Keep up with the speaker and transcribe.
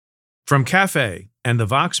From Cafe and the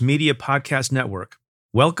Vox Media Podcast Network,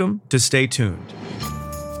 welcome to Stay Tuned.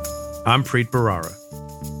 I'm Preet Bharara.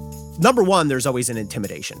 Number one, there's always an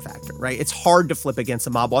intimidation factor, right? It's hard to flip against a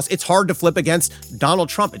mob boss. It's hard to flip against Donald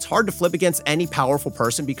Trump. It's hard to flip against any powerful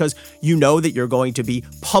person because you know that you're going to be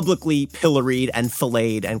publicly pilloried and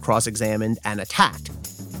filleted and cross-examined and attacked.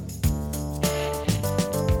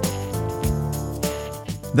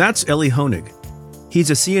 That's Elie Honig. He's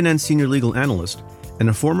a CNN senior legal analyst and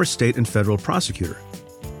a former state and federal prosecutor.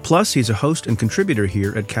 Plus, he's a host and contributor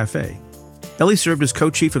here at Cafe. Elie served as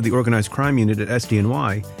co-chief of the organized crime unit at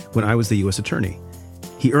SDNY when I was the U.S. attorney.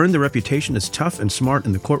 He earned the reputation as tough and smart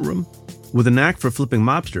in the courtroom, with a knack for flipping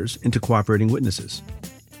mobsters into cooperating witnesses.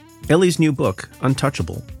 Elie's new book,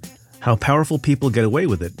 Untouchable: How Powerful People Get Away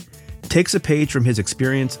with It, takes a page from his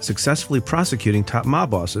experience successfully prosecuting top mob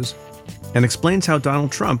bosses and explains how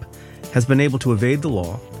Donald Trump has been able to evade the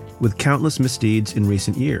law with countless misdeeds in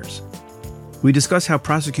recent years. We discuss how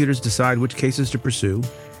prosecutors decide which cases to pursue,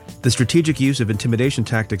 the strategic use of intimidation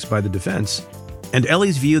tactics by the defense, and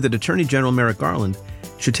Elie's view that Attorney General Merrick Garland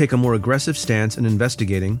should take a more aggressive stance in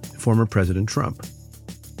investigating former President Trump.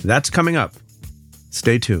 That's coming up.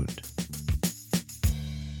 Stay tuned.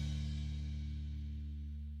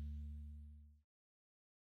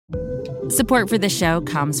 Support for this show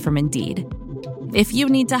comes from Indeed. If you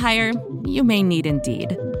need to hire, you may need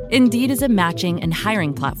Indeed. Indeed is a matching and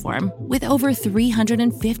hiring platform with over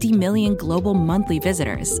 350 million global monthly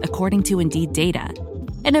visitors, according to Indeed data,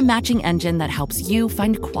 and a matching engine that helps you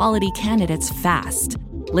find quality candidates fast.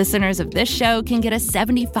 Listeners of this show can get a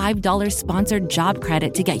 $75 sponsored job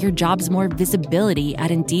credit to get your jobs more visibility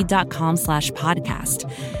at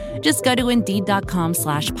Indeed.com/podcast. Just go to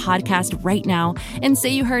Indeed.com/podcast right now and say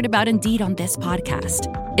you heard about Indeed on this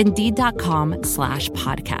podcast.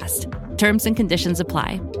 Indeed.com/podcast. Terms and conditions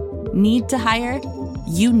apply. Need to hire?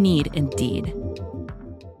 You need Indeed.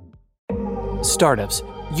 Startups,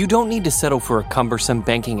 you don't need to settle for a cumbersome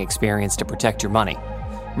banking experience to protect your money.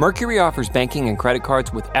 Mercury offers banking and credit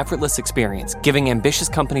cards with effortless experience, giving ambitious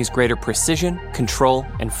companies greater precision, control,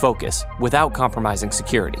 and focus without compromising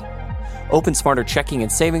security. Open smarter checking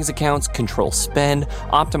and savings accounts, control spend,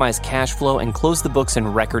 optimize cash flow, and close the books in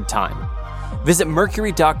record time. Visit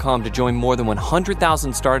Mercury.com to join more than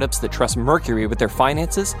 100,000 startups that trust Mercury with their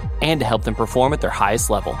finances and to help them perform at their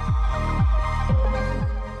highest level.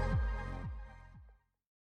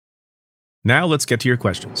 Now let's get to your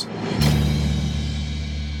questions.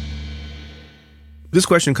 This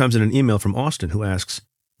question comes in an email from Austin, who asks,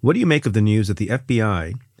 what do you make of the news that the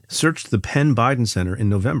FBI searched the Penn Biden Center in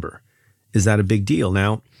November? Is that a big deal?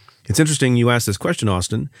 Now, it's interesting you asked this question,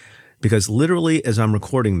 Austin, because literally as I'm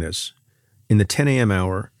recording this, in the 10 a.m.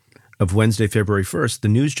 hour of Wednesday, February 1st, the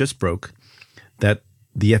news just broke that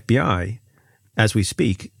the FBI, as we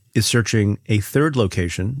speak, is searching a third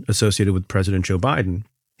location associated with President Joe Biden,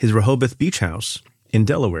 his Rehoboth Beach house in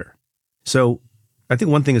Delaware. So I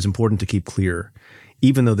think one thing is important to keep clear,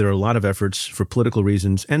 even though there are a lot of efforts for political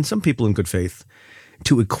reasons and some people in good faith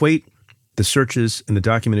to equate the searches and the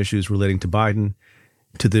document issues relating to Biden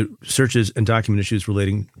to the searches and document issues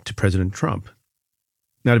relating to President Trump.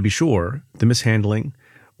 Now, to be sure, the mishandling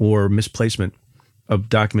or misplacement of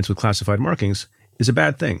documents with classified markings is a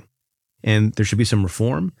bad thing. And there should be some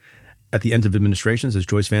reform at the end of administrations, as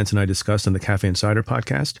Joyce Vance and I discussed on the Cafe Insider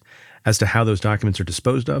podcast, as to how those documents are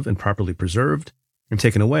disposed of and properly preserved and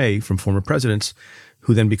taken away from former presidents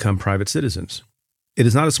who then become private citizens. It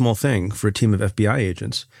is not a small thing for a team of FBI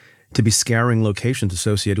agents to be scouring locations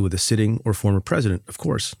associated with a sitting or former president, of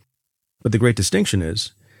course. But the great distinction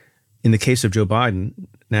is, in the case of Joe Biden,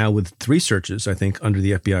 now with 3 searches, I think, under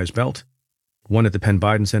the FBI's belt, one at the Penn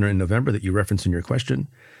Biden Center in November that you referenced in your question,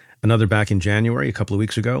 another back in January, a couple of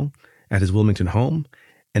weeks ago, at his Wilmington home,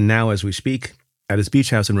 and now, as we speak, at his beach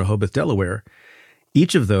house in Rehoboth, Delaware,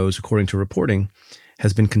 each of those, according to reporting,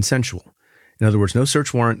 has been consensual. In other words, no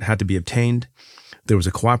search warrant had to be obtained. There was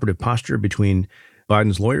a cooperative posture between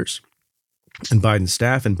Biden's lawyers and Biden's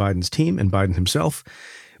staff and Biden's team and Biden himself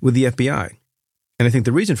with the FBI. And I think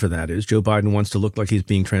the reason for that is Joe Biden wants to look like he's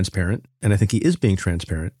being transparent, and I think he is being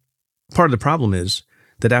transparent. Part of the problem is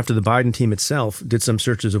that after the Biden team itself did some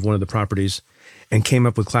searches of one of the properties and came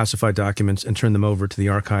up with classified documents and turned them over to the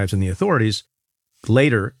archives and the authorities,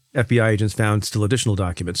 later FBI agents found still additional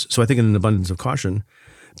documents. So I think in an abundance of caution,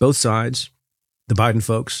 both sides, the Biden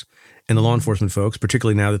folks and the law enforcement folks,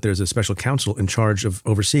 particularly now that there's a special counsel in charge of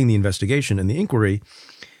overseeing the investigation and the inquiry,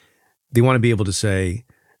 they want to be able to say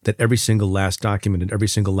that every single last document and every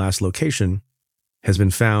single last location has been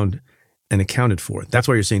found and accounted for. That's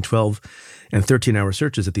why you're seeing 12 and 13-hour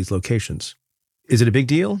searches at these locations. Is it a big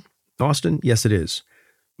deal, Austin? Yes, it is.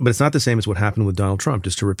 But it's not the same as what happened with Donald Trump.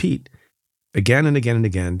 Just to repeat, again and again and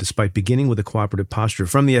again, despite beginning with a cooperative posture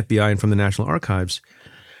from the FBI and from the National Archives,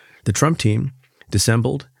 the Trump team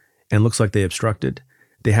dissembled and looks like they obstructed.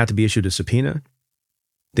 They had to be issued a subpoena.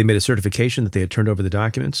 They made a certification that they had turned over the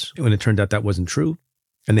documents when it turned out that wasn't true.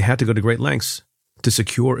 And they had to go to great lengths to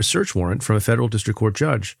secure a search warrant from a federal district court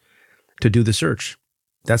judge to do the search.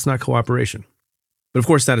 That's not cooperation. But of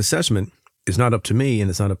course, that assessment is not up to me and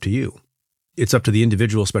it's not up to you. It's up to the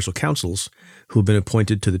individual special counsels who have been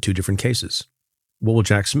appointed to the two different cases. What will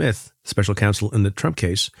Jack Smith, special counsel in the Trump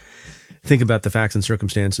case, think about the facts and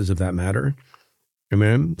circumstances of that matter? And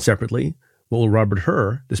then separately, what will Robert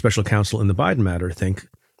Hur, the special counsel in the Biden matter, think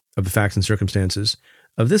of the facts and circumstances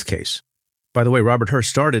of this case? By the way, Robert Hur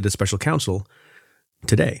started as special counsel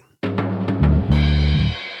today.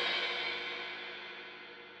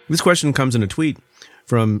 This question comes in a tweet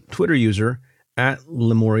from Twitter user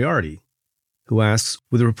 @LeMoriarty, who asks,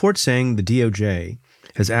 with a report saying the DOJ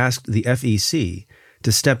has asked the FEC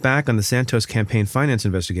to step back on the Santos campaign finance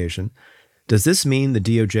investigation, does this mean the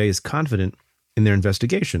DOJ is confident in their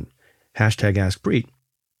investigation? #AskBreet.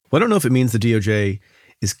 Well, I don't know if it means the DOJ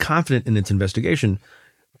is confident in its investigation,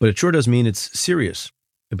 but it sure does mean it's serious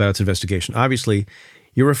about its investigation. Obviously,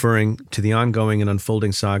 you're referring to the ongoing and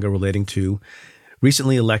unfolding saga relating to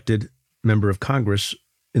recently elected member of Congress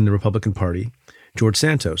in the Republican Party, George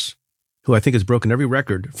Santos, who I think has broken every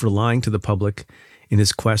record for lying to the public in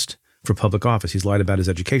his quest for public office. He's lied about his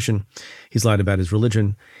education. He's lied about his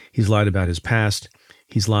religion. He's lied about his past.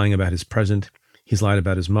 He's lying about his present. He's lied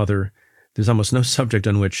about his mother. There's almost no subject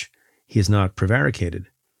on which he is not prevaricated.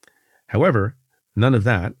 However, none of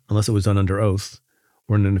that, unless it was done under oath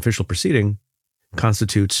or in an official proceeding,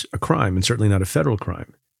 constitutes a crime, and certainly not a federal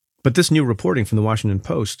crime. But this new reporting from the Washington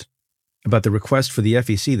Post about the request for the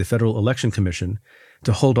FEC, the Federal Election Commission,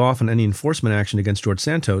 to hold off on any enforcement action against George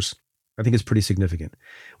Santos, I think is pretty significant.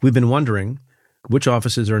 We've been wondering which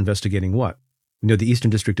offices are investigating what. We know the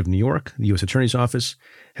Eastern District of New York, the U.S. Attorney's Office,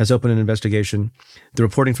 has opened an investigation. The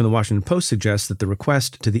reporting from the Washington Post suggests that the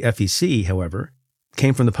request to the FEC, however,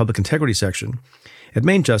 came from the Public Integrity Section at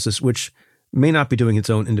Main Justice, which may not be doing its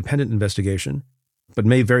own independent investigation, but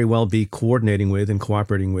may very well be coordinating with and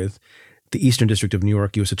cooperating with the Eastern District of New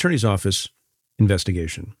York U.S. Attorney's Office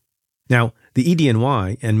investigation. Now, the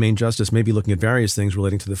EDNY and Main Justice may be looking at various things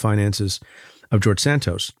relating to the finances of George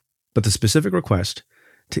Santos, but the specific request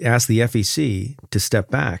to ask the FEC to step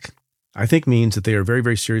back, I think means that they are very,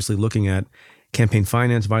 very seriously looking at campaign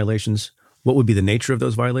finance violations. What would be the nature of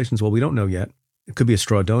those violations? Well, we don't know yet. It could be a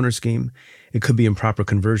straw donor scheme. It could be improper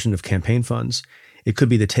conversion of campaign funds. It could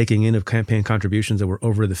be the taking in of campaign contributions that were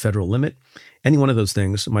over the federal limit. Any one of those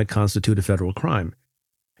things might constitute a federal crime.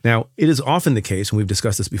 Now, it is often the case, and we've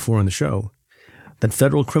discussed this before on the show, that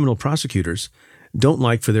federal criminal prosecutors don't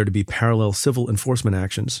like for there to be parallel civil enforcement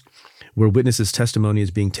actions where witnesses' testimony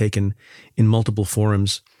is being taken in multiple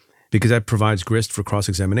forums, because that provides grist for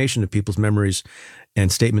cross-examination if people's memories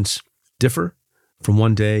and statements differ from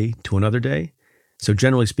one day to another day. So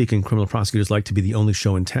generally speaking, criminal prosecutors like to be the only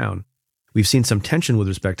show in town. We've seen some tension with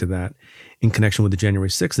respect to that in connection with the January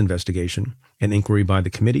 6th investigation and inquiry by the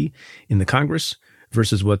committee in the Congress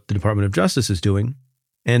versus what the Department of Justice is doing.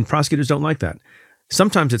 And prosecutors don't like that.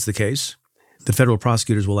 Sometimes it's the case. The federal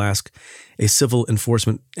prosecutors will ask a civil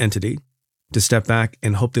enforcement entity to step back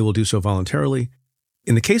and hope they will do so voluntarily.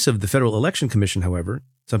 In the case of the Federal Election Commission, however,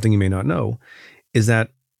 something you may not know is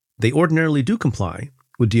that they ordinarily do comply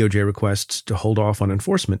with DOJ requests to hold off on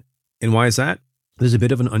enforcement. And why is that? There's a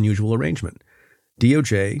bit of an unusual arrangement.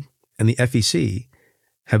 DOJ and the FEC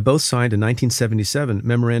have both signed a 1977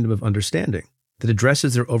 Memorandum of Understanding that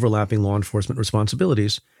addresses their overlapping law enforcement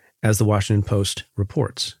responsibilities, as the Washington Post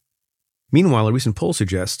reports. Meanwhile, a recent poll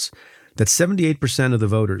suggests that 78% of the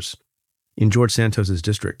voters in George Santos's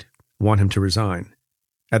district want him to resign.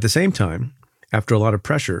 At the same time, after a lot of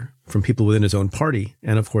pressure from people within his own party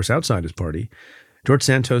and, of course, outside his party, George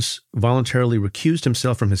Santos voluntarily recused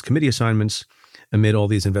himself from his committee assignments amid all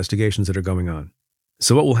these investigations that are going on.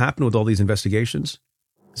 So what will happen with all these investigations?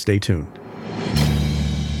 Stay tuned.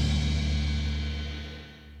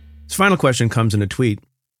 This final question comes in a tweet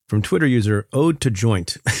from Twitter user Ode to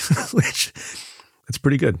Joint, which that's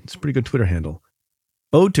pretty good. It's a pretty good Twitter handle.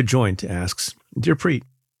 Ode to Joint asks, Dear Preet,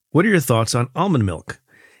 what are your thoughts on almond milk?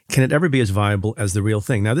 Can it ever be as viable as the real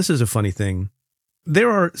thing? Now, this is a funny thing.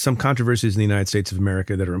 There are some controversies in the United States of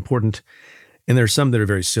America that are important, and there are some that are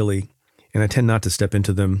very silly, and I tend not to step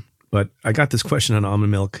into them. But I got this question on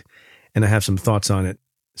almond milk, and I have some thoughts on it,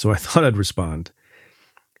 so I thought I'd respond.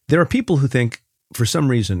 There are people who think, for some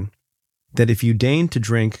reason, that if you deign to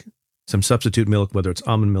drink some substitute milk, whether it's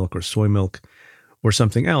almond milk or soy milk or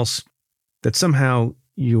something else, that somehow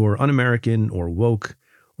you're un-American or woke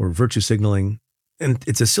or virtue signaling. And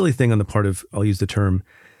it's a silly thing on the part of, I'll use the term,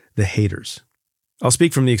 the haters. I'll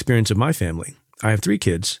speak from the experience of my family. I have 3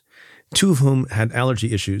 kids, 2 of whom had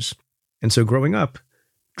allergy issues. And so growing up,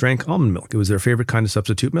 drank almond milk. It was their favorite kind of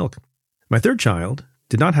substitute milk. My 3rd child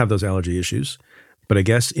did not have those allergy issues, but I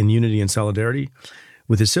guess in unity and solidarity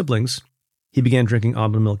with his siblings, he began drinking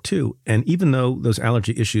almond milk too. And even though those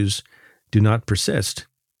allergy issues do not persist,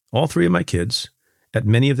 all 3 of my kids, at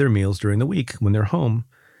many of their meals during the week when they're home,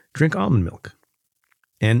 drink almond milk.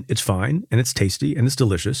 And it's fine, and it's tasty, and it's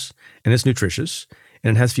delicious, and it's nutritious,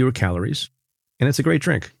 and it has fewer calories, and it's a great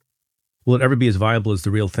drink. Will it ever be as viable as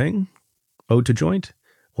the real thing? Ode to joint?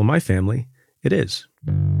 Well, my family, it is.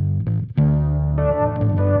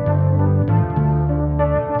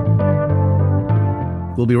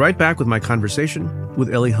 We'll be right back with my conversation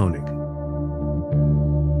with Elie Honig.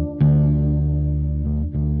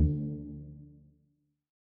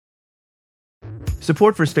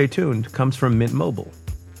 Support for Stay Tuned comes from Mint Mobile.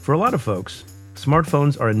 For a lot of folks,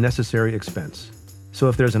 smartphones are a necessary expense. So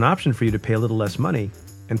if there's an option for you to pay a little less money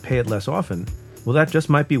and pay it less often, well, that just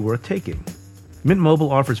might be worth taking. Mint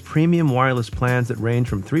Mobile offers premium wireless plans that range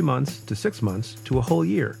from 3 months to 6 months to a whole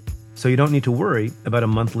year, so you don't need to worry about a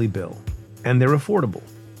monthly bill. And they're affordable.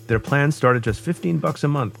 Their plans start at just $15 a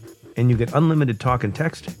month, and you get unlimited talk and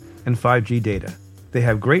text and 5G data. They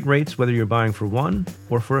have great rates whether you're buying for one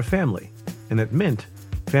or for a family. And at Mint,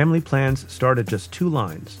 family plans start at just 2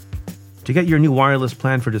 lines. To get your new wireless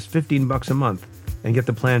plan for just $15 a month and get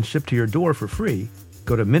the plan shipped to your door for free,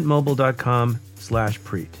 go to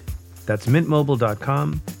mintmobile.com/Preet. That's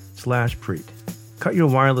mintmobile.com/Preet. Cut your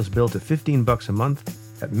wireless bill to $15 a month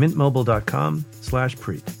at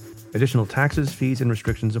mintmobile.com/Preet. Additional taxes, fees, and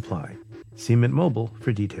restrictions apply. See Mint Mobile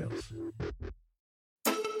for details.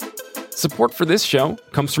 Support for this show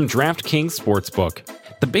comes from DraftKings Sportsbook.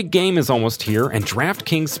 The big game is almost here, and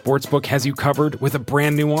DraftKings Sportsbook has you covered with a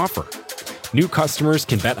brand new offer. New customers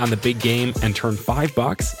can bet on the big game and turn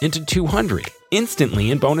 $5 into $200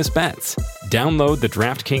 instantly in bonus bets. Download the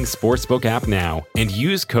DraftKings Sportsbook app now and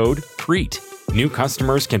use code PREET. New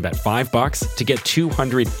customers can bet $5 to get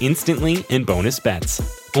 $200 instantly in bonus bets.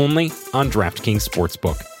 Only on DraftKings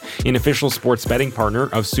Sportsbook, an official sports betting partner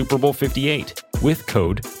of Super Bowl 58, with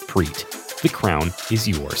code PREET. The crown is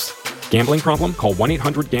yours. Gambling problem? Call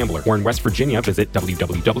 1-800-GAMBLER. Or in West Virginia, visit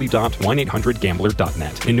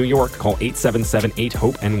www.1800gambler.net. In New York, call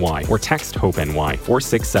 877-8-HOPE-NY or text HOPE-NY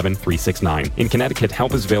 467-369. In Connecticut,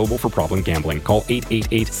 help is available for problem gambling. Call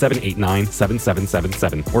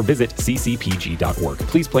 888-789-7777 or visit ccpg.org.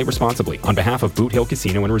 Please play responsibly. On behalf of Boot Hill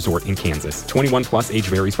Casino and Resort in Kansas. 21 plus, age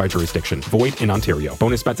varies by jurisdiction. Void in Ontario.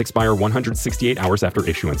 Bonus bets expire 168 hours after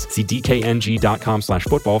issuance. See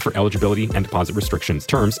dkng.com/football for eligibility and deposit restrictions,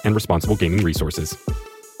 terms, and responsible gaming resources.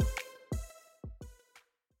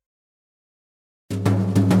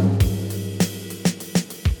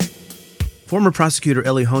 Former prosecutor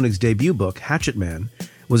Elie Honig's debut book, Hatchet Man,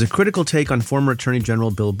 was a critical take on former Attorney General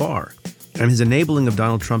Bill Barr and his enabling of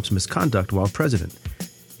Donald Trump's misconduct while president.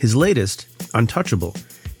 His latest, Untouchable,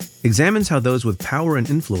 examines how those with power and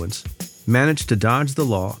influence manage to dodge the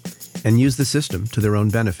law and use the system to their own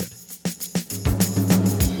benefit.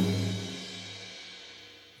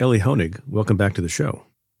 Elie Honig, welcome back to the show.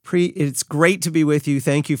 Preet, it's great to be with you.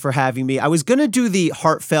 Thank you for having me. I was going to do the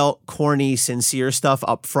heartfelt, corny, sincere stuff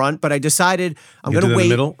up front, but I decided I'm going to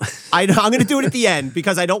wait. I'm going to do it at the end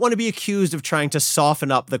because I don't want to be accused of trying to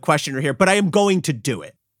soften up the questioner here, but I am going to do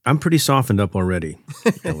it. I'm pretty softened up already,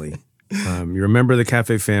 Elie. You're a member of the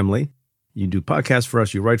Cafe family. You do podcasts for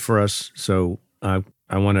us. You write for us. So I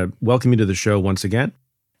want to welcome you to the show once again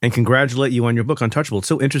and congratulate you on your book, Untouchable. It's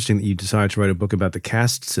so interesting that you decided to write a book about the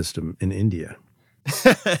caste system in India.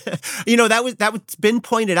 That's been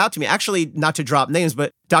pointed out to me. Actually, not to drop names, but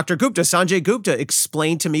Dr. Gupta, Sanjay Gupta,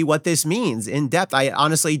 explained to me what this means in depth. I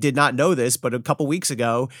honestly did not know this, but a couple weeks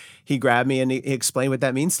ago, he grabbed me and he explained what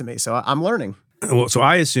that means to me. So I'm learning. Well, so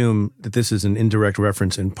I assume that this is an indirect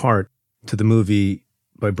reference in part to the movie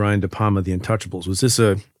by Brian De Palma, The Untouchables. Was this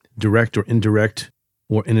a direct or indirect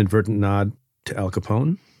or inadvertent nod to Al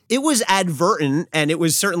Capone? It was advertent, and it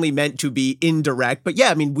was certainly meant to be indirect. But yeah,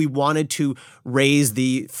 I mean, we wanted to raise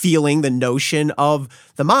the feeling, the notion of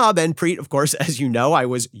the mob. And Preet, of course, as you know, I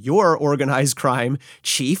was your organized crime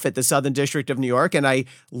chief at the Southern District of New York, and I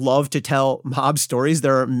love to tell mob stories.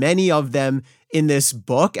 There are many of them in this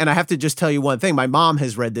book. And I have to just tell you one thing. My mom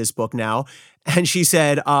has read this book now, and she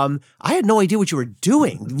said, I had no idea what you were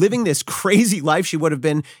doing, living this crazy life. She would have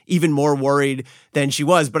been even more worried than she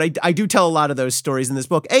was. But I do tell a lot of those stories in this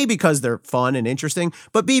book, A, because they're fun and interesting,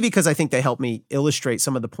 but B, because I think they help me illustrate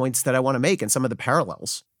some of the points that I want to make and some of the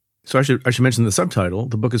parallels. So I should mention the subtitle.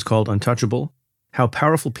 The book is called Untouchable: How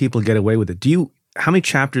Powerful People Get Away with It. How many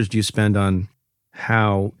chapters do you spend on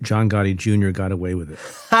how John Gotti Jr. got away with it?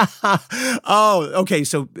 Oh, okay.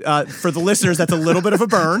 So for the listeners, that's a little bit of a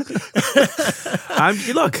burn.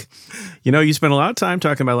 Look, you spend a lot of time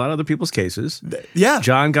talking about a lot of other people's cases. Yeah.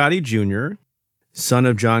 John Gotti Jr., son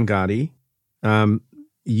of John Gotti.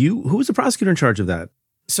 Who was the prosecutor in charge of that?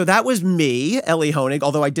 So that was me, Elie Honig,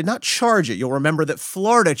 although I did not charge it. You'll remember that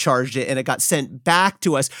Florida charged it and it got sent back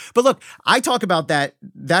to us. But look, I talk about that.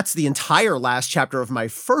 That's the entire last chapter of my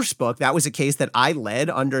first book. That was a case that I led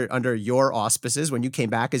under your auspices when you came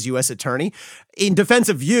back as U.S. attorney. In defense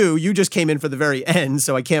of you just came in for the very end,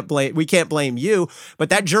 so we can't blame you. But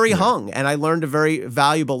that jury hung, and I learned a very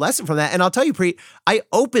valuable lesson from that. And I'll tell you, Preet, I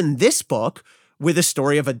opened this book with a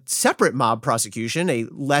story of a separate mob prosecution, a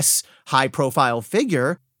less high-profile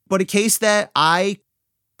figure, but a case that I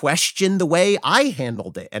questioned the way I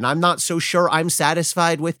handled it. And I'm not so sure I'm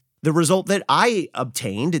satisfied with the result that I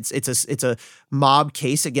obtained. It's a mob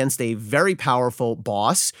case against a very powerful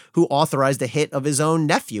boss who authorized a hit of his own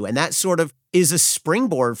nephew. And that sort of is a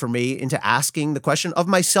springboard for me into asking the question of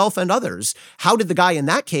myself and others. How did the guy in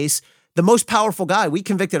that case, the most powerful guy, we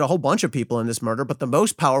convicted a whole bunch of people in this murder, but the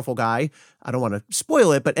most powerful guy, I don't want to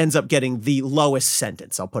spoil it, but ends up getting the lowest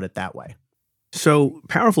sentence. I'll put it that way. So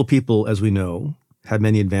powerful people, as we know, have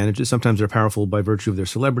many advantages. Sometimes they're powerful by virtue of their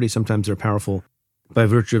celebrity. Sometimes they're powerful by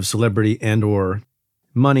virtue of celebrity and or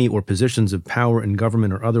money or positions of power in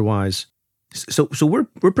government or otherwise. So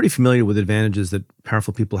we're pretty familiar with advantages that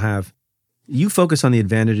powerful people have. You focus on the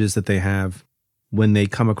advantages that they have when they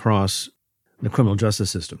come across the criminal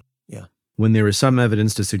justice system. Yeah. When there is some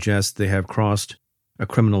evidence to suggest they have crossed a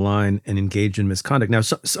criminal line and engaged in misconduct. Now,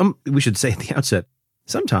 some we should say at the outset,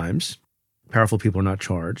 sometimes powerful people are not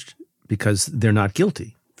charged because they're not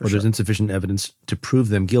guilty or there's insufficient evidence to prove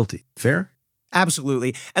them guilty. Fair?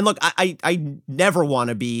 Absolutely. And look, I never want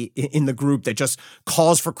to be in the group that just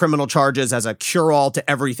calls for criminal charges as a cure-all to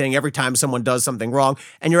everything every time someone does something wrong.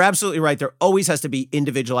 And you're absolutely right. There always has to be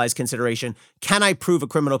individualized consideration. Can I prove a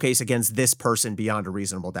criminal case against this person beyond a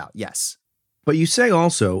reasonable doubt? Yes. But you say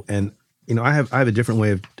also, and I have a different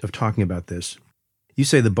way of talking about this. You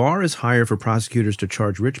say the bar is higher for prosecutors to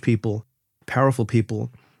charge rich people, powerful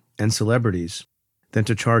people, and celebrities than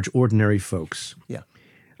to charge ordinary folks. Yeah.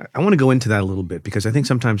 I want to go into that a little bit because I think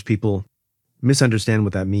sometimes people misunderstand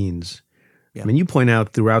what that means. Yeah. I mean, you point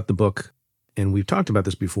out throughout the book, and we've talked about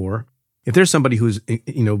this before, if there's somebody who's, a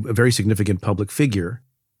very significant public figure,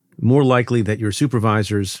 more likely that your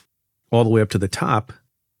supervisors all the way up to the top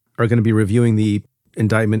are going to be reviewing the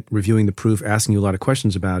indictment, reviewing the proof, asking you a lot of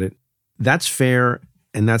questions about it. That's fair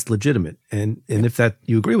and that's legitimate. And if that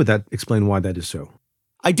you agree with that, explain why that is so.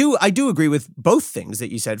 I do agree with both things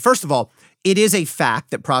that you said. First of all, it is a fact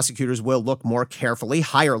that prosecutors will look more carefully,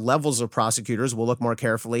 higher levels of prosecutors will look more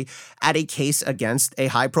carefully at a case against a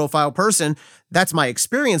high-profile person. That's my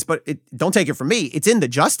experience, but don't take it from me. It's in the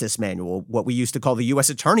Justice Manual, what we used to call the U.S.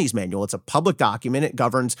 Attorney's Manual. It's a public document. It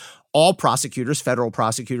governs all prosecutors, federal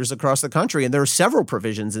prosecutors across the country. And there are several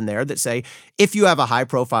provisions in there that say if you have a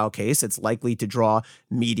high-profile case, it's likely to draw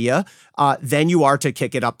media, then you are to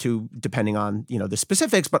kick it up to, depending on the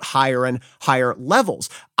specifics, but higher and higher levels.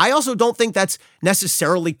 I also don't think that's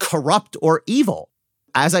necessarily corrupt or evil.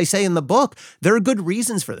 As I say in the book, there are good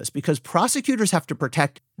reasons for this because prosecutors have to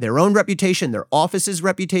protect their own reputation, their office's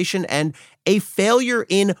reputation, and a failure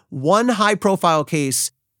in one high-profile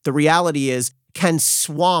case, the reality is, can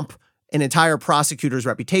swamp an entire prosecutor's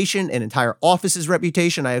reputation, an entire office's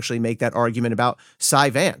reputation. I actually make that argument about Cy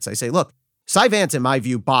Vance. I say, look, Cy Vance, in my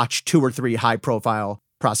view, botched 2 or 3 high-profile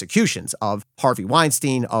prosecutions of Harvey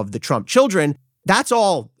Weinstein, of the Trump children. That's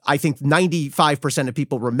all I think 95% of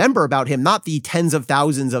people remember about him, not the tens of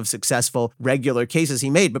thousands of successful regular cases he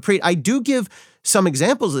made. But Preet, I do give some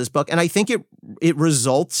examples of this book, and I think it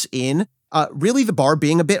results in really the bar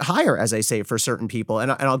being a bit higher, as I say, for certain people.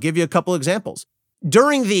 And I'll give you a couple examples.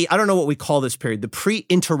 During the, I don't know what we call this period, the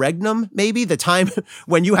pre-interregnum, maybe, the time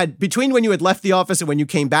between when you had left the office and when you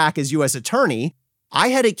came back as U.S. attorney, I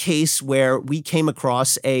had a case where we came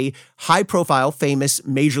across a high-profile, famous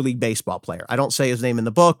Major League Baseball player. I don't say his name in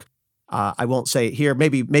the book. I won't say it here.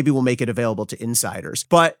 Maybe we'll make it available to insiders.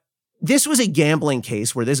 But this was a gambling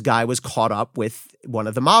case where this guy was caught up with one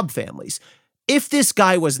of the mob families. If this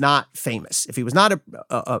guy was not famous, if he was not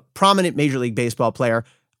a prominent Major League Baseball player,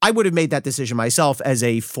 I would have made that decision myself as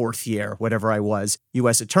a fourth year, whatever I was,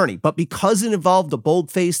 U.S. attorney. But because it involved a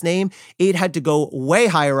bold-faced name, it had to go way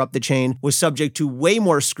higher up the chain, was subject to way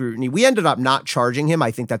more scrutiny. We ended up not charging him. I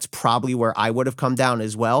think that's probably where I would have come down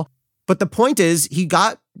as well. But the point is, he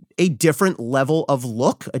got a different level of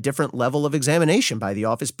look, a different level of examination by the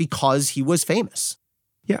office because he was famous.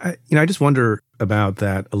 Yeah, I just wonder about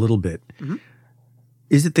that a little bit. Mm-hmm.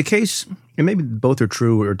 Is it the case, and maybe both are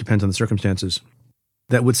true or it depends on the circumstances,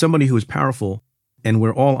 that with somebody who is powerful and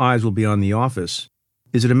where all eyes will be on the office,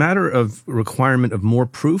 is it a matter of requirement of more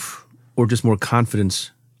proof or just more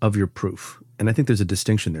confidence of your proof? And I think there's a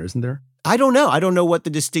distinction there, isn't there? I don't know. I don't know what the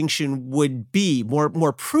distinction would be.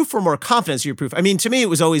 More proof or more confidence of your proof? I mean, to me, it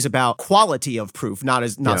was always about quality of proof, not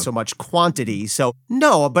so much quantity. So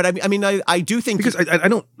no, but I mean, I do think because I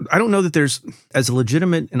don't know that there's as a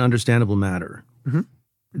legitimate and understandable matter, mm-hmm.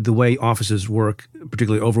 the way offices work,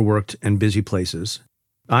 particularly overworked and busy places.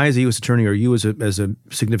 I, as a U.S. attorney, or you as a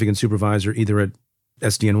significant supervisor, either at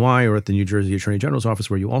SDNY or at the New Jersey Attorney General's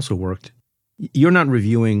office where you also worked, you're not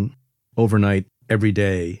reviewing overnight every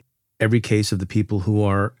day every case of the people who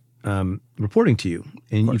are reporting to you,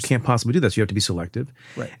 and you can't possibly do that. So you have to be selective.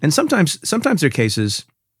 Right. And sometimes there are cases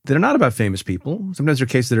that are not about famous people. Sometimes there are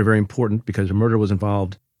cases that are very important because a murder was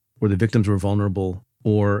involved, or the victims were vulnerable,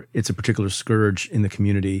 or it's a particular scourge in the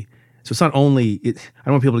community. So it's not only, I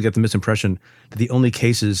don't want people to get the misimpression that the only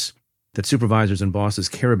cases that supervisors and bosses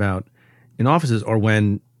care about in offices are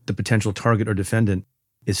when the potential target or defendant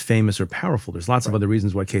is famous or powerful. There's lots of other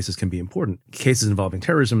reasons why cases can be important. Cases involving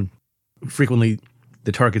terrorism, frequently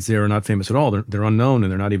the targets there are not famous at all. They're unknown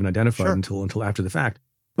and they're not even identified until after the fact.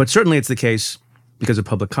 But certainly it's the case, because of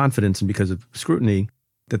public confidence and because of scrutiny,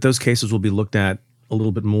 that those cases will be looked at a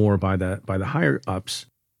little bit more by the higher ups.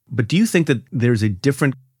 But do you think that there's a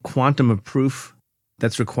different quantum of proof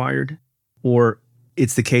that's required, or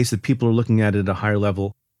it's the case that people are looking at it at a higher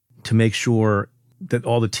level to make sure that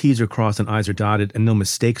all the T's are crossed and I's are dotted and no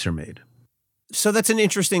mistakes are made? So that's an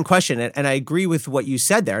interesting question, and I agree with what you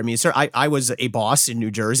said there. I mean, sir, I was a boss in New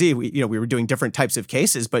Jersey. We were doing different types of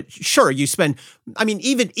cases, but sure, you spend. I mean,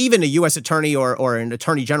 even a U.S. attorney or an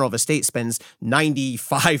attorney general of a state spends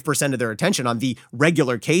 95% of their attention on the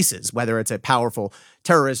regular cases, whether it's a powerful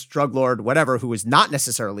terrorist, drug lord, whatever, who is not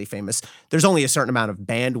necessarily famous. There's only a certain amount of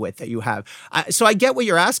bandwidth that you have. So I get what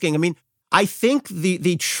you're asking. I mean, I think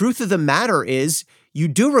the truth of the matter is, you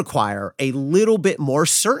do require a little bit more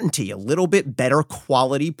certainty, a little bit better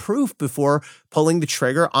quality proof before pulling the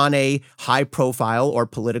trigger on a high-profile or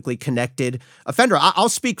politically connected offender. I'll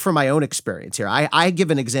speak from my own experience here. I give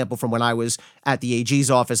an example from when I was at the AG's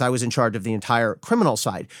office. I was in charge of the entire criminal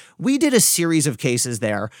side. We did a series of cases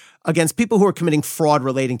there against people who were committing fraud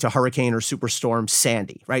relating to Hurricane or Superstorm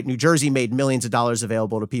Sandy, right? New Jersey made millions of dollars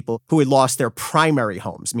available to people who had lost their primary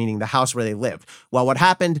homes, meaning the house where they lived. Well, what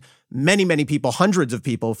happened? Many, many people, hundreds of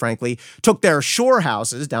people, frankly, took their shore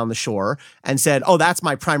houses down the shore and said, oh, that's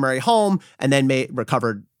my primary home, and then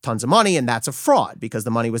recovered tons of money, and that's a fraud because the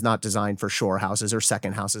money was not designed for shore houses or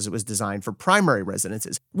second houses. It was designed for primary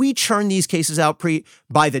residences. We churned these cases out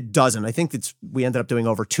by the dozen. I think we ended up doing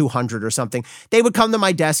over 200 or something. They would come to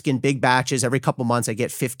my desk in big batches. Every couple months, I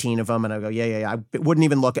get 15 of them, and I go, yeah. I wouldn't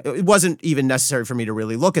even look. It wasn't even necessary for me to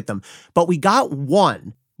really look at them. But we got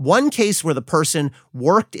one case where the person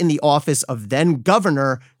worked in the office of then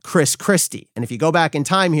Governor Chris Christie. And if you go back in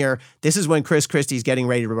time here, this is when Chris Christie is getting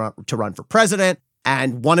ready to run for president.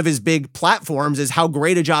 And one of his big platforms is how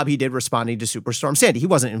great a job he did responding to Superstorm Sandy. He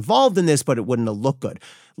wasn't involved in this, but it wouldn't have looked good.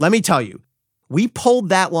 Let me tell you, we pulled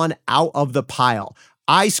that one out of the pile.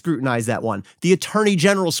 I scrutinized that one. The Attorney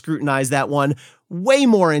General scrutinized that one way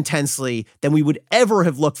more intensely than we would ever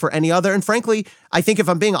have looked for any other. And frankly, I think if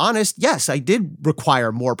I'm being honest, yes, I did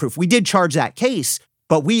require more proof. We did charge that case,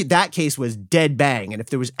 but that case was dead bang. And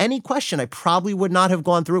if there was any question, I probably would not have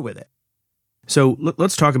gone through with it. So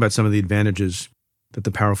let's talk about some of the advantages that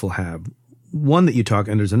the powerful have. One that you talk,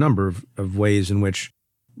 and there's a number of ways in which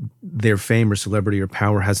their fame or celebrity or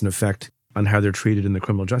power has an effect on how they're treated in the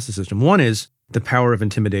criminal justice system. One is the power of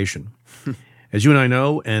intimidation. As you and I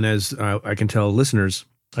know, and as I can tell listeners,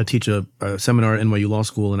 I teach a seminar at NYU Law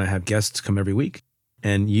School, and I have guests come every week.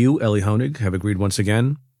 And you, Ellie Honig, have agreed once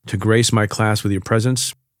again to grace my class with your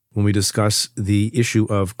presence when we discuss the issue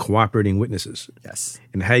of cooperating witnesses. Yes.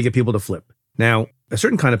 And how you get people to flip. Now, a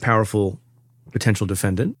certain kind of powerful potential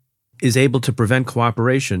defendant is able to prevent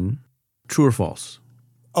cooperation. True or false?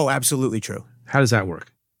 Oh, absolutely true. How does that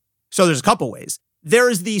work? So there's a couple ways. there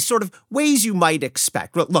is the sort of ways you might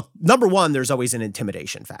expect. Look, number one, there's always an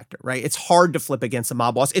intimidation factor, right? It's hard to flip against a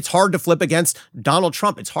mob boss. It's hard to flip against Donald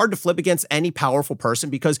Trump. It's hard to flip against any powerful person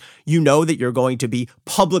because you know that you're going to be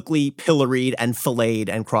publicly pilloried and filleted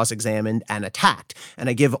and cross-examined and attacked. And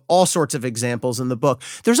I give all sorts of examples in the book.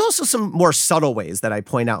 There's also some more subtle ways that I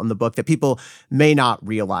point out in the book that people may not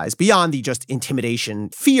realize beyond the just intimidation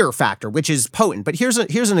fear factor, which is potent. But here's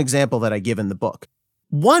an example that I give in the book.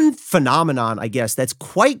 One phenomenon, I guess, that's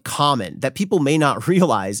quite common, that people may not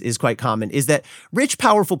realize is quite common, is that rich,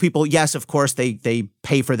 powerful people, yes, of course, they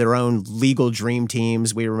pay for their own legal dream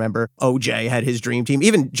teams. We remember OJ had his dream team.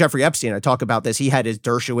 Even Jeffrey Epstein, I talk about this, he had his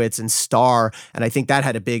Dershowitz and Starr, and I think that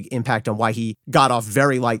had a big impact on why he got off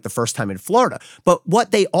very light the first time in Florida. But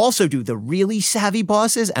what they also do, the really savvy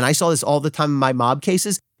bosses, and I saw this all the time in my mob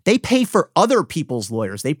cases, they pay for other people's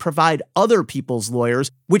lawyers. They provide other people's lawyers,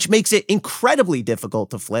 which makes it incredibly difficult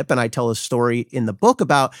to flip. And I tell a story in the book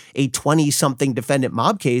about a 20-something defendant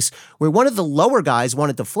mob case where one of the lower guys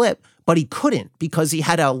wanted to flip, but he couldn't because he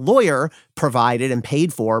had a lawyer provided and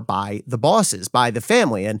paid for by the bosses, by the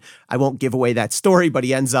family. And I won't give away that story, but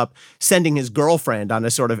he ends up sending his girlfriend on a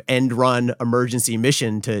sort of end-run emergency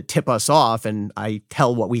mission to tip us off. And I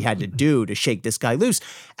tell what we had to do to shake this guy loose.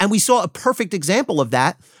 And we saw a perfect example of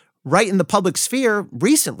that right in the public sphere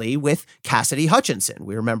recently with Cassidy Hutchinson.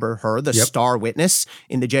 We remember her, the star witness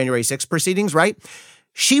in the January 6th proceedings, right?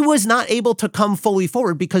 She was not able to come fully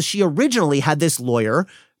forward because she originally had this lawyer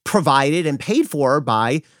provided and paid for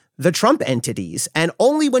by the Trump entities. And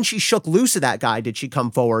only when she shook loose of that guy did she come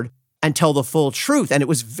forward and tell the full truth. And it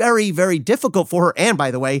was very, very difficult for her. And by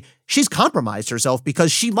the way, she's compromised herself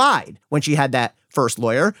because she lied when she had that first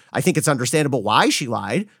lawyer. I think it's understandable why she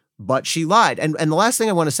lied, but she lied. And the last thing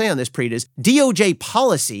I want to say on this, Preet, is DOJ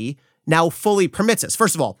policy now fully permits us.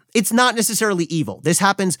 First of all, it's not necessarily evil. This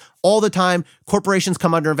happens all the time. Corporations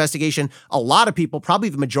come under investigation. A lot of people, probably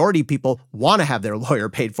the majority of people, want to have their lawyer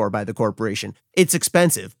paid for by the corporation. It's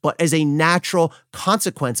expensive, but as a natural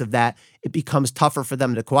consequence of that, it becomes tougher for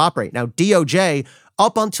them to cooperate. Now, DOJ,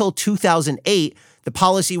 up until 2008, the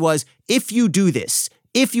policy was, if you do this,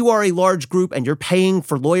 if you are a large group and you're paying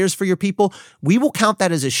for lawyers for your people, we will count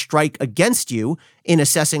that as a strike against you in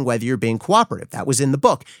assessing whether you're being cooperative. That was in the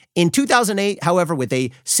book. In 2008, however, with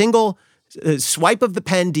a single swipe of the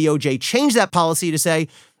pen, DOJ changed that policy to say,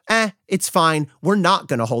 it's fine. We're not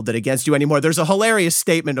going to hold it against you anymore. There's a hilarious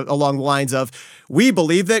statement along the lines of, we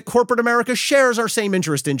believe that corporate America shares our same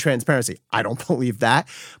interest in transparency. I don't believe that.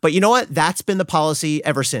 But you know what? That's been the policy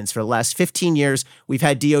ever since. For the last 15 years, we've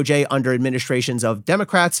had DOJ under administrations of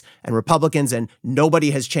Democrats and Republicans, and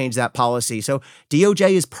nobody has changed that policy. So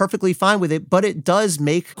DOJ is perfectly fine with it, but it does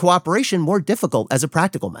make cooperation more difficult as a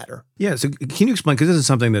practical matter. Yeah. So can you explain, because this is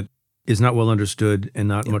something that is not well understood and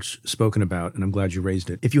not much spoken about, and I'm glad you raised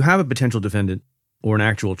it. If you have a potential defendant or an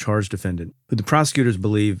actual charged defendant who the prosecutors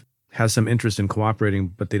believe has some interest in cooperating,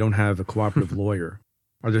 but they don't have a cooperative lawyer,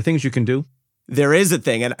 are there things you can do? There is a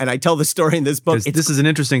thing, and I tell the story in this book. This is an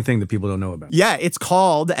interesting thing that people don't know about. Yeah, it's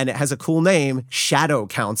called, and it has a cool name, Shadow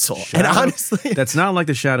Counsel. And honestly, that's not like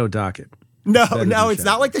the Shadow Docket. No, it's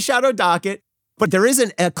not like the Shadow Docket. But there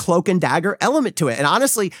is a cloak and dagger element to it. And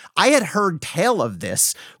honestly, I had heard tale of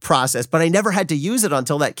this process, but I never had to use it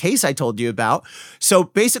until that case I told you about. So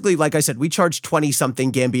basically, like I said, we charged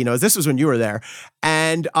 20-something Gambinos. This was when you were there.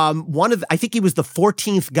 And I think he was the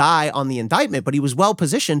 14th guy on the indictment, but he was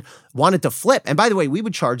well-positioned, wanted to flip. And by the way, we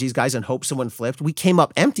would charge these guys and hope someone flipped. We came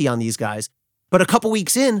up empty on these guys. But a couple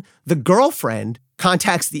weeks in, the girlfriend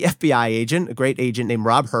contacts the FBI agent, a great agent named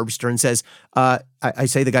Rob Herbster, and says, I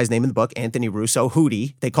say the guy's name in the book, Anthony Russo,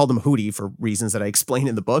 Hootie. They called him Hootie for reasons that I explain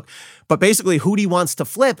in the book. But basically, Hootie wants to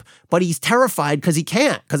flip, but he's terrified because he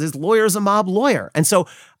can't, because his lawyer's a mob lawyer. And so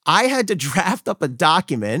I had to draft up a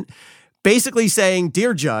document basically saying,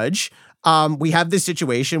 Dear Judge, we have this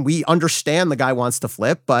situation. We understand the guy wants to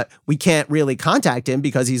flip, but we can't really contact him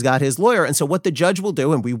because he's got his lawyer. And so what the judge will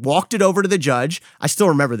do, and we walked it over to the judge. I still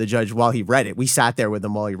remember the judge while he read it. We sat there with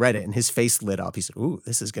him while he read it, and his face lit up. He said, ooh,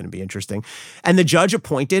 this is going to be interesting. And the judge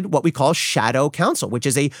appointed what we call shadow counsel, which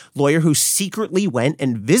is a lawyer who secretly went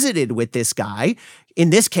and visited with this guy.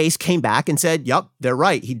 In this case, came back and said, yep, they're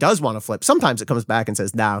right. He does want to flip. Sometimes it comes back and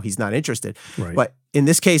says, no, he's not interested. Right. But in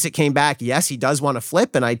this case, it came back, yes, he does want to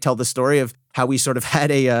flip. And I tell the story of how we sort of had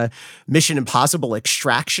a Mission Impossible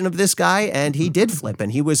extraction of this guy, and he did flip,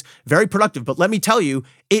 and he was very productive. But let me tell you,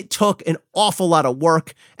 it took an awful lot of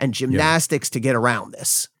work and gymnastics to get around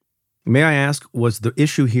this. May I ask, was the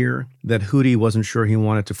issue here that Hootie wasn't sure he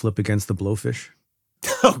wanted to flip against the Blowfish?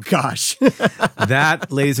 Oh, gosh.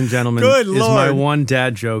 That, ladies and gentlemen, Good is my Lord. one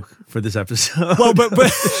dad joke for this episode. Well, but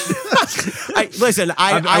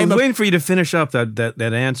I'm waiting for you to finish up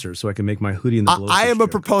that answer so I can make my Hootie and the Blowfish I am a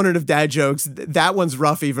joke. proponent of dad jokes. That one's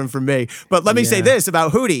rough even for me. But let me say this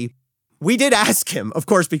about Hootie. We did ask him, of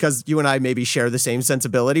course, because you and I maybe share the same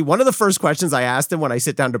sensibility. One of the first questions I asked him when I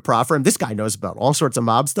sit down to proffer him, this guy knows about all sorts of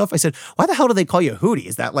mob stuff. I said, why the hell do they call you Hootie?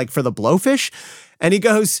 Is that like for the Blowfish? And he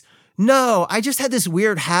goes, no, I just had this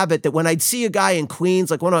weird habit that when I'd see a guy in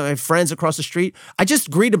Queens, like one of my friends across the street, I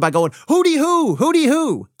just greet him by going, Hootie hoo, Hootie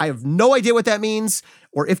hoo. I have no idea what that means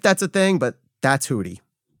or if that's a thing, but that's Hootie.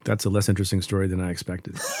 That's a less interesting story than I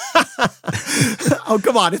expected. Oh,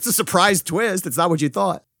 come on. It's a surprise twist. It's not what you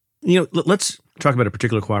thought. You know, let's talk about a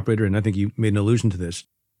particular cooperator, and I think you made an allusion to this,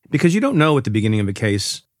 because you don't know at the beginning of a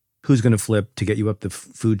case who's going to flip to get you up the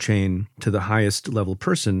food chain to the highest level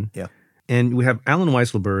person. Yeah. And we have Alan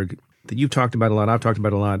Weisselberg, that you've talked about a lot, I've talked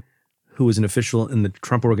about a lot, who was an official in the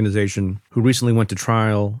Trump organization, who recently went to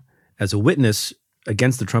trial as a witness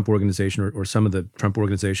against the Trump organization or some of the Trump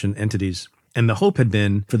organization entities. And the hope had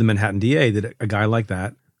been for the Manhattan DA that a guy like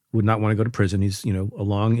that would not want to go to prison. He's,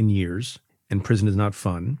 along in years, and prison is not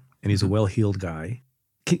fun. And he's a well-heeled guy.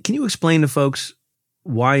 Can you explain to folks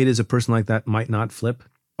why it is a person like that might not flip,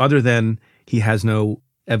 other than he has no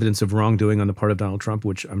evidence of wrongdoing on the part of Donald Trump,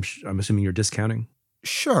 which I'm assuming you're discounting?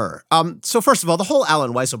 Sure. So first of all, the whole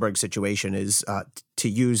Alan Weisselberg situation is, to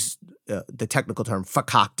use the technical term,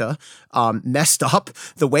 fakakta, messed up.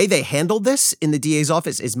 The way they handled this in the DA's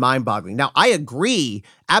office is mind-boggling. Now, I agree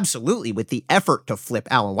absolutely with the effort to flip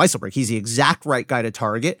Alan Weisselberg. He's the exact right guy to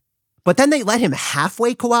target. But then they let him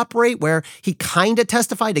halfway cooperate, where he kind of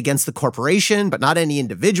testified against the corporation, but not any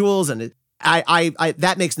individuals. And I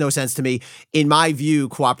that makes no sense to me. In my view,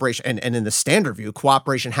 cooperation, and in the standard view,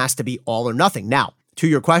 cooperation has to be all or nothing. Now, to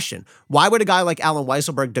your question, why would a guy like Alan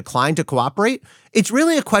Weisselberg decline to cooperate? It's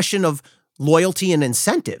really a question of loyalty and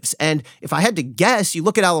incentives. And if I had to guess, you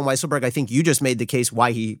look at Alan Weisselberg, I think you just made the case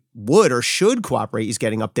why he would or should cooperate. He's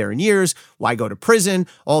getting up there in years. Why go to prison?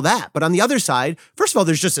 All that. But on the other side, first of all,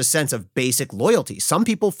 there's just a sense of basic loyalty. Some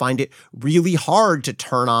people find it really hard to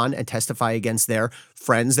turn on and testify against their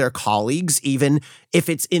friends, their colleagues, even if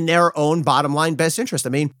it's in their own bottom line best interest. I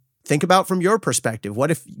mean, think about from your perspective. What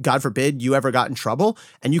if, God forbid, you ever got in trouble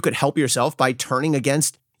and you could help yourself by turning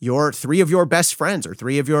against three of your best friends or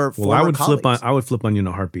three of your former colleagues? I would flip on you in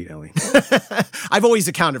a heartbeat, Ellie. I've always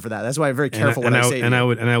accounted for that. That's why I'm very careful when I say it. I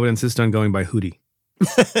would insist on going by Hootie.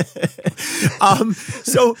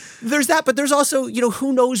 So there's that, but there's also,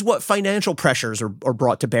 who knows what financial pressures are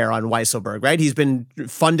brought to bear on Weisselberg, right? He's been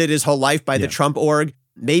funded his whole life by the Trump org.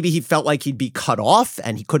 Maybe he felt like he'd be cut off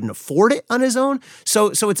and he couldn't afford it on his own. So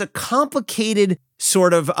it's a complicated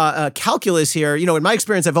sort of calculus here. In my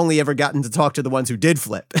experience, I've only ever gotten to talk to the ones who did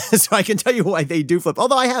flip. So I can tell you why they do flip.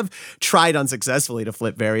 Although I have tried unsuccessfully to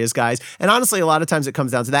flip various guys. And honestly, a lot of times it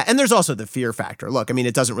comes down to that. And there's also the fear factor. Look, I mean,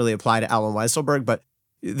 it doesn't really apply to Alan Weisselberg, but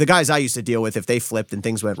the guys I used to deal with, if they flipped and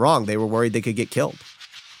things went wrong, they were worried they could get killed.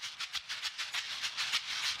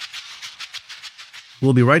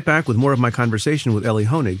 We'll be right back with more of my conversation with Ellie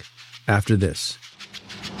Honig after this.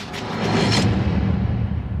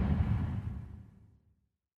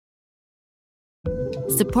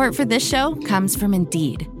 Support for this show comes from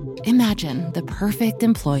Indeed. Imagine the perfect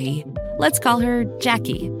employee. Let's call her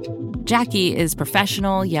Jackie. Jackie is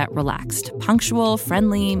professional yet relaxed, punctual,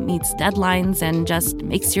 friendly, meets deadlines, and just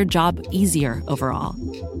makes your job easier overall.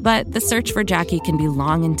 But the search for Jackie can be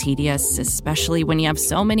long and tedious, especially when you have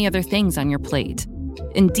so many other things on your plate.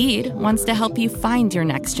 Indeed wants to help you find your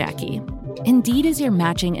next Jackie. Indeed is your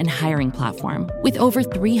matching and hiring platform with over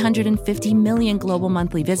 350 million global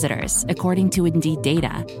monthly visitors, according to Indeed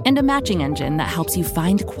data, and a matching engine that helps you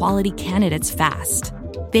find quality candidates fast.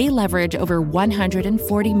 They leverage over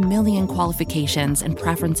 140 million qualifications and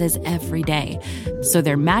preferences every day, so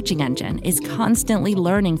their matching engine is constantly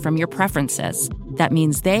learning from your preferences. That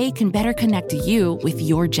means they can better connect you with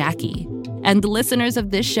your Jackie. And listeners of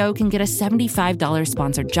this show can get a $75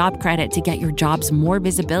 sponsored job credit to get your jobs more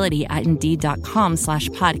visibility at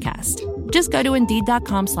Indeed.com/podcast. Just go to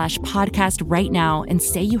Indeed.com/podcast right now and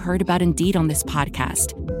say you heard about Indeed on this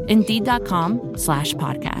podcast.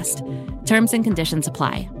 Indeed.com/podcast. Terms and conditions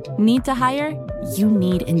apply. Need to hire? You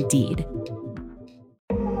need Indeed.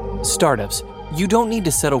 Startups, you don't need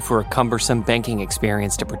to settle for a cumbersome banking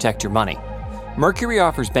experience to protect your money. Mercury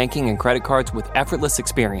offers banking and credit cards with effortless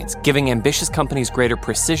experience, giving ambitious companies greater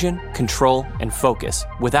precision, control, and focus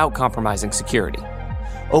without compromising security.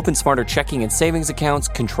 Open smarter checking and savings accounts,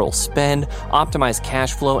 control spend, optimize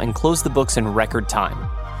cash flow, and close the books in record time.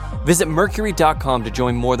 Visit Mercury.com to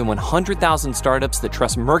join more than 100,000 startups that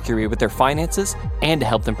trust Mercury with their finances and to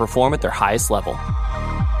help them perform at their highest level.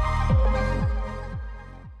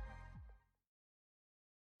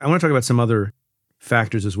 I want to talk about some other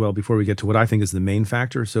factors as well before we get to what I think is the main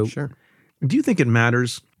factor. So, Sure. Do you think it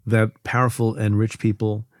matters that powerful and rich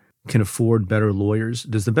people can afford better lawyers?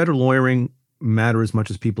 Does the better lawyering matter as much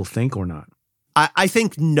as people think or not? I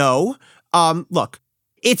think no. Look,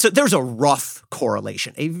 there's a rough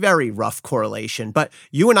correlation, a very rough correlation. But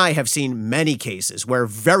you and I have seen many cases where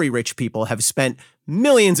very rich people have spent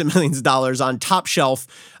millions and millions of dollars on top shelf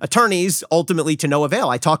attorneys, ultimately to no avail.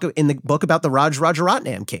 I talk in the book about the Raj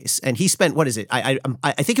Rajaratnam case, and he spent, what is it? I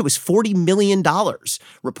think it was $40 million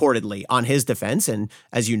reportedly on his defense. And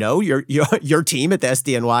as you know, your team at the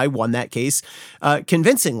SDNY won that case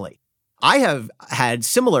convincingly. I have had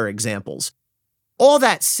similar examples. All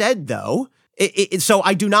that said, though, so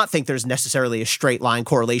I do not think there's necessarily a straight line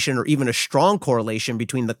correlation or even a strong correlation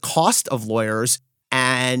between the cost of lawyers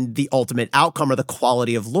and the ultimate outcome or the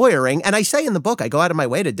quality of lawyering. And I say in the book, I go out of my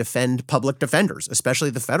way to defend public defenders,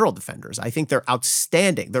 especially the federal defenders. I think they're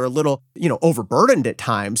outstanding. They're a little, overburdened at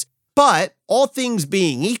times. But all things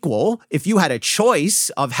being equal, if you had a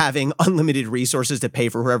choice of having unlimited resources to pay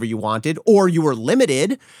for whoever you wanted, or you were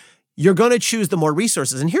limited, you're going to choose the more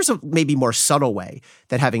resources. And here's a maybe more subtle way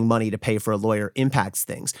that having money to pay for a lawyer impacts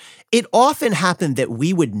things. It often happened that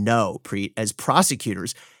we would know, Preet, as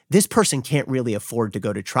prosecutors, this person can't really afford to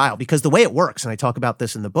go to trial, because the way it works, and I talk about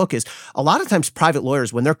this in the book, is a lot of times private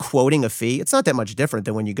lawyers, when they're quoting a fee, it's not that much different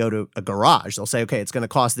than when you go to a garage. They'll say, okay, it's going to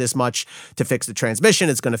cost this much to fix the transmission.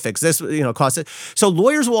 It's going to fix this, cost it. So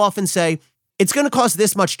lawyers will often say, it's going to cost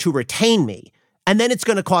this much to retain me. And then it's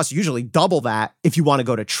going to cost usually double that if you want to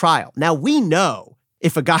go to trial. Now, we know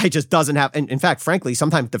if a guy just doesn't have, and in fact, frankly,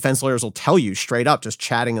 sometimes defense lawyers will tell you straight up, just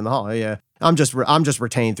chatting in the hall, yeah, I'm just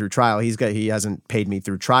retained through trial. He hasn't paid me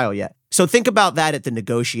through trial yet. So think about that at the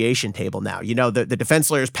negotiation table now. The defense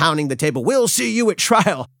lawyer's pounding the table. We'll see you at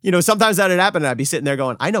trial. Sometimes that would happen, and I'd be sitting there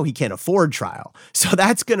going, I know he can't afford trial. So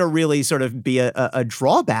that's going to really sort of be a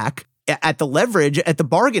drawback at the leverage at the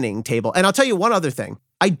bargaining table. And I'll tell you one other thing.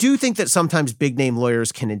 I do think that sometimes big name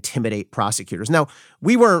lawyers can intimidate prosecutors. Now,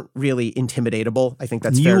 we weren't really intimidatable. I think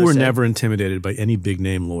that's fair to say. You were never intimidated by any big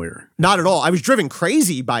name lawyer. Not at all. I was driven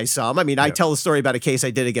crazy by some. I mean, I tell a story about a case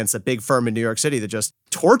I did against a big firm in New York City that just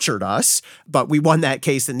tortured us, but we won that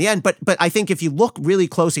case in the end. But I think if you look really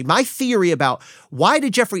closely, my theory about why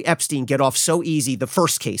did Jeffrey Epstein get off so easy the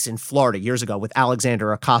first case in Florida years ago with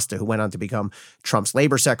Alexander Acosta, who went on to become Trump's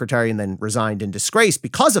labor secretary and then resigned in disgrace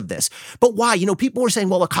because of this. But why? People were saying,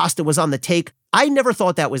 well, Acosta was on the take. I never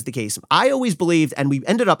thought that was the case. I always believed, and we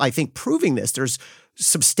ended up, I think, proving this. There's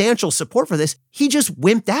substantial support for this. He just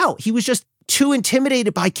wimped out. He was just too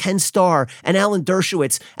intimidated by Ken Starr and Alan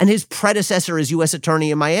Dershowitz and his predecessor as U.S.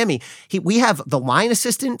 attorney in Miami. We have the line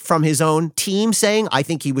assistant from his own team saying, I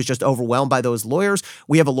think he was just overwhelmed by those lawyers.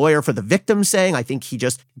 We have a lawyer for the victim saying, I think he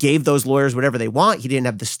just gave those lawyers whatever they want. He didn't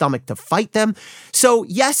have the stomach to fight them. So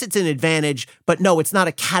yes, it's an advantage, but no, it's not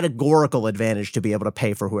a categorical advantage to be able to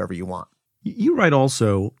pay for whoever you want. You write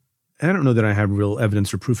also, and I don't know that I have real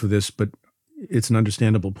evidence or proof of this, but it's an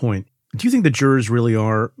understandable point. Do you think the jurors really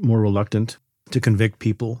are more reluctant to convict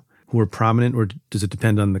people who are prominent, or does it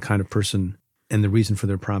depend on the kind of person and the reason for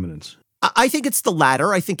their prominence? I think it's the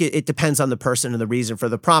latter. I think it depends on the person and the reason for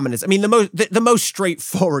the prominence. I mean, the most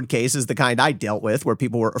straightforward case is the kind I dealt with, where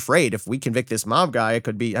people were afraid if we convict this mob guy, it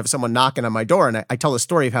could have someone knocking on my door. And I tell a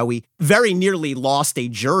story of how we very nearly lost a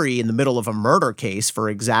jury in the middle of a murder case for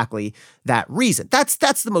exactly that reason. That's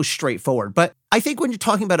the most straightforward. But I think when you're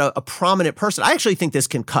talking about a prominent person, I actually think this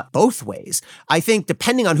can cut both ways. I think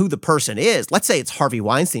depending on who the person is, let's say it's Harvey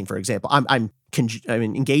Weinstein, for example. I'm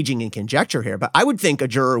engaging in conjecture here, but I would think a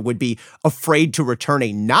juror would be afraid to return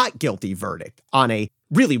a not guilty verdict on a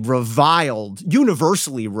really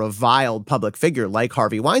universally reviled public figure like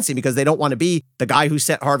Harvey Weinstein, because they don't want to be the guy who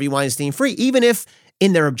set Harvey Weinstein free, even if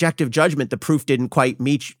in their objective judgment, the proof didn't quite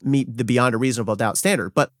meet the beyond a reasonable doubt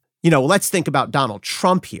standard. But, let's think about Donald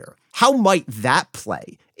Trump here. How might that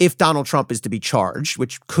play if Donald Trump is to be charged,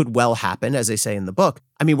 which could well happen, as they say in the book?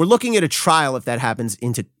 I mean, we're looking at a trial if that happens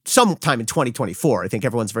into sometime in 2024. I think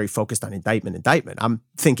everyone's very focused on indictment. I'm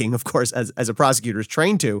thinking, of course, as a prosecutor is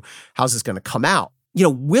trained to, how's this going to come out?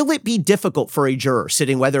 Will it be difficult for a juror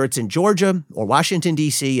sitting, whether it's in Georgia or Washington,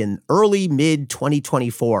 D.C. in early, mid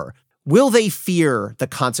 2024? Will they fear the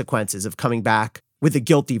consequences of coming back with a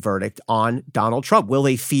guilty verdict on Donald Trump? Will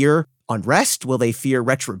they fear unrest? Will they fear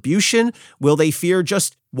retribution? Will they fear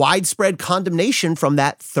just widespread condemnation from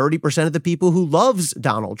that 30% of the people who loves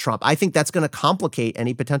Donald Trump? I think that's going to complicate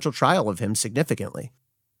any potential trial of him significantly.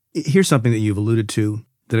 Here's something that you've alluded to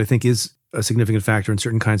that I think is a significant factor in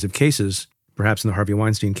certain kinds of cases, perhaps in the Harvey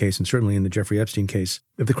Weinstein case and certainly in the Jeffrey Epstein case.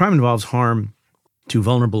 If the crime involves harm to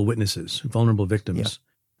vulnerable witnesses, vulnerable victims,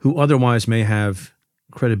 who otherwise may have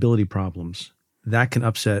credibility problems, that can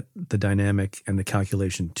upset the dynamic and the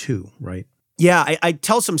calculation too, right? Yeah, I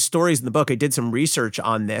tell some stories in the book. I did some research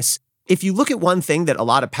on this. If you look at one thing that a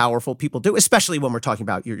lot of powerful people do, especially when we're talking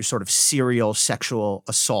about your sort of serial sexual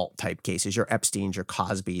assault type cases, your Epsteins, your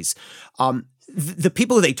Cosbys, the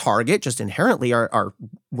people who they target just inherently are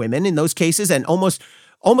women in those cases, and almost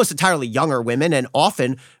entirely younger women and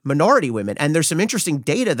often minority women. And there's some interesting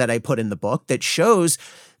data that I put in the book that shows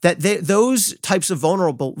that those types of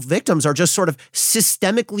vulnerable victims are just sort of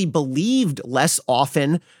systemically believed less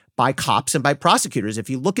often by cops and by prosecutors. If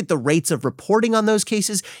you look at the rates of reporting on those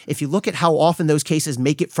cases, if you look at how often those cases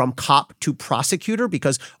make it from cop to prosecutor,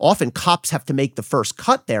 because often cops have to make the first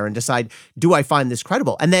cut there and decide, do I find this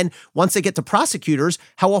credible? And then once they get to prosecutors,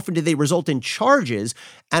 how often do they result in charges?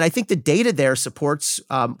 And I think the data there supports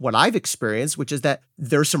what I've experienced, which is that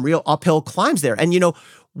there's some real uphill climbs there. And,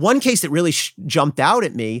 one case that really jumped out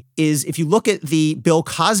at me is if you look at the Bill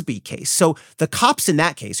Cosby case. So the cops in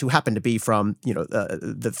that case, who happened to be from,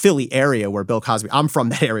 the Philly area where Bill Cosby, I'm from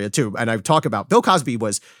that area too. And I talk about Bill Cosby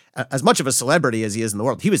was as much of a celebrity as he is in the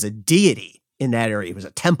world. He was a deity in that area. He was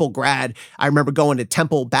a Temple grad. I remember going to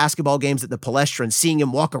Temple basketball games at the Palestra and seeing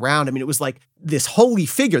him walk around. I mean, it was like this holy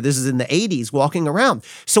figure. This is in the 80s walking around.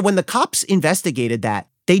 So when the cops investigated that,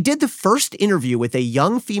 they did the first interview with a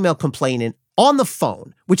young female complainant on the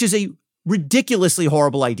phone, which is a ridiculously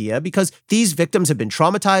horrible idea because these victims have been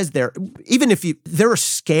traumatized. They're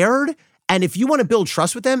scared. And if you want to build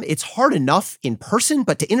trust with them, it's hard enough in person,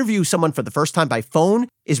 but to interview someone for the first time by phone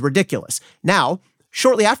is ridiculous. Now,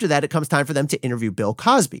 shortly after that, it comes time for them to interview Bill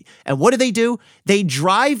Cosby. And what do? They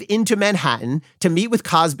drive into Manhattan to meet with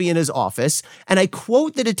Cosby in his office. And I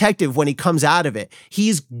quote the detective when he comes out of it.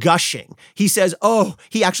 He's gushing. He says,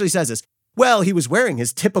 he actually says this. Well, he was wearing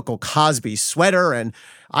his typical Cosby sweater, and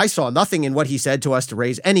I saw nothing in what he said to us to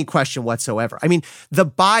raise any question whatsoever. I mean, the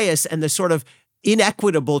bias and the sort of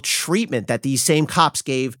inequitable treatment that these same cops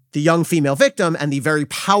gave the young female victim and the very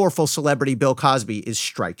powerful celebrity Bill Cosby is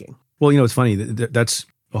striking. Well, it's funny. That's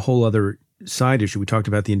a whole other side issue. We talked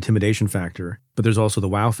about the intimidation factor, but there's also the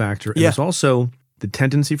wow factor. And there's also the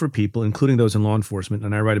tendency for people, including those in law enforcement,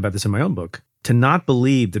 and I write about this in my own book, to not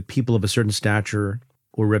believe that people of a certain stature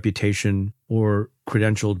or reputation or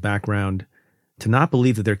credentialed background, to not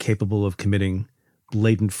believe that they're capable of committing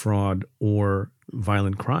blatant fraud or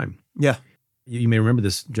violent crime. Yeah. You may remember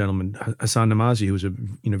this gentleman, Hassan Namazi, who was a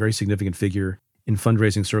very significant figure in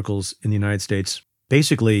fundraising circles in the United States,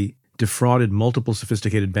 basically defrauded multiple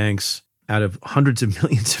sophisticated banks out of hundreds of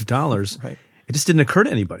millions of dollars. Right. It just didn't occur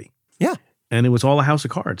to anybody. Yeah. And it was all a house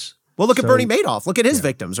of cards. Well, look at Bernie Madoff. Look at his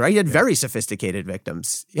victims, right? He had very sophisticated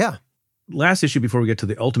victims. Yeah. Last issue before we get to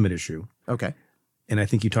the ultimate issue. Okay. And I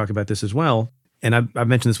think you talk about this as well. And I've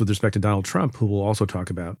mentioned this with respect to Donald Trump, who we'll also talk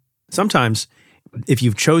about. Sometimes if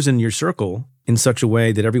you've chosen your circle in such a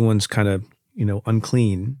way that everyone's kind of,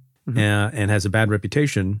 unclean and has a bad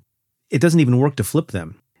reputation, it doesn't even work to flip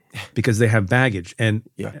them because they have baggage. And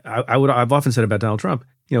I've often said about Donald Trump,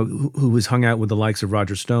 who has hung out with the likes of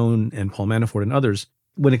Roger Stone and Paul Manafort and others,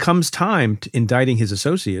 when it comes time to indicting his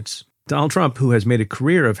associates, Donald Trump, who has made a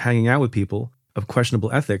career of hanging out with people of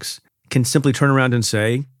questionable ethics, can simply turn around and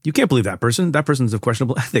say, you can't believe that person. That person's of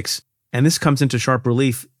questionable ethics. And this comes into sharp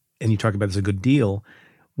relief, and you talk about this a good deal,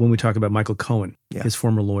 when we talk about Michael Cohen, his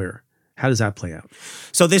former lawyer. How does that play out?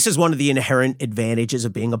 So this is one of the inherent advantages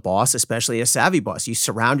of being a boss, especially a savvy boss. You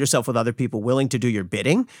surround yourself with other people willing to do your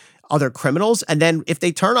bidding, other criminals, and then if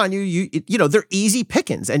they turn on you, they're easy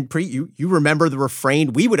pickings. And you remember the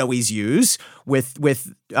refrain we would always use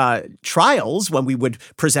with trials when we would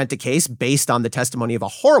present a case based on the testimony of a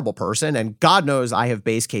horrible person, and God knows I have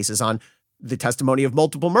based cases on the testimony of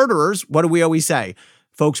multiple murderers. What do we always say?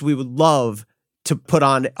 Folks, we would love to put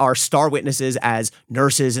on our star witnesses as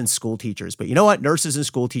nurses and school teachers. But you know what? Nurses and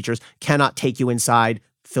school teachers cannot take you inside,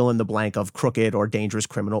 fill in the blank of crooked or dangerous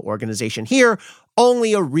criminal organization. Here,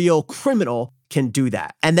 only a real criminal can do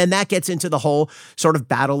that. And then that gets into the whole sort of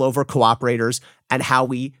battle over cooperators and how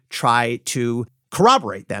we try to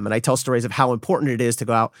corroborate them. And I tell stories of how important it is to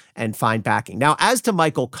go out and find backing. Now, as to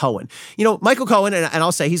Michael Cohen, Michael Cohen, and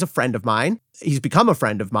I'll say he's a friend of mine. He's become a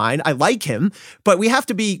friend of mine. I like him, but we have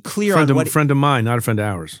to be clear on what... friend of mine, not a friend of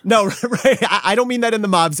ours. No, right. I don't mean that in the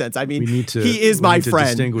mob sense. I mean, he is my friend.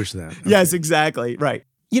 Distinguish that. Okay. Yes, exactly. Right.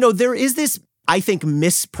 There is this I think,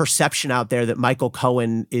 misperception out there that Michael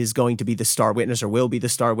Cohen is going to be the star witness or will be the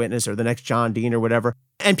star witness or the next John Dean or whatever.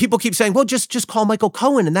 And people keep saying, well, just call Michael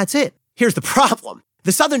Cohen and that's it. Here's the problem.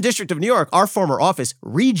 The Southern District of New York, our former office,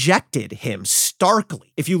 rejected him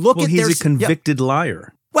starkly. If you look at he's a convicted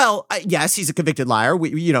liar. Well, yes, he's a convicted liar.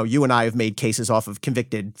 You and I have made cases off of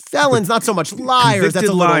convicted felons, not so much liars.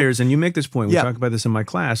 Convicted liars, and you make this point. We Yep. talk about this in my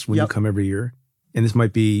class when you come every year, and this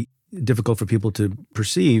might be difficult for people to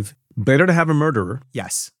perceive. Better to have a murderer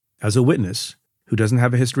Yes. as a witness who doesn't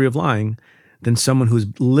have a history of lying than someone who's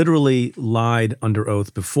literally lied under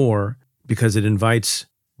oath before, because it invites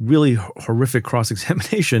really horrific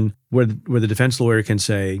cross-examination where the defense lawyer can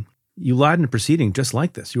say, you lied in a proceeding just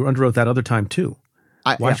like this. You were under oath that other time too.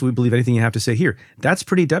 Why should we believe anything you have to say here? That's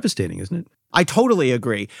pretty devastating, isn't it? I totally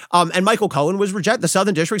agree. And Michael Cohen was rejected. The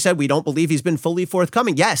Southern District said, we don't believe he's been fully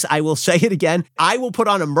forthcoming. Yes, I will say it again. I will put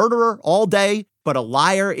on a murderer all day, but a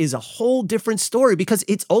liar is a whole different story because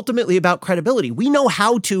it's ultimately about credibility. We know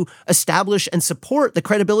how to establish and support the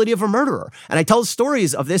credibility of a murderer. And I tell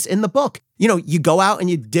stories of this in the book. You go out and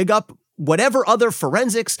you dig up whatever other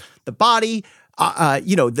forensics, the body,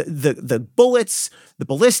 the bullets, the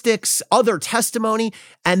ballistics, other testimony,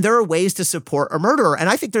 and there are ways to support a murderer. And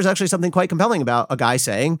I think there's actually something quite compelling about a guy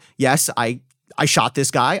saying, yes, I shot this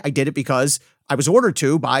guy. I did it because I was ordered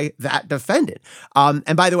to by that defendant.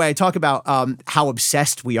 And by the way, I talk about how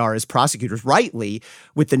obsessed we are as prosecutors, rightly,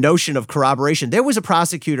 with the notion of corroboration. There was a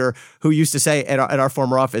prosecutor who used to say at our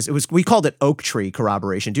former office, we called it oak tree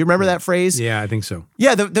corroboration. Do you remember that phrase? Yeah, I think so.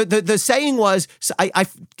 Yeah, the saying was, I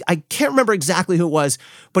can't remember exactly who it was,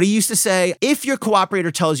 but he used to say, if your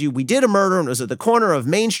cooperator tells you we did a murder and it was at the corner of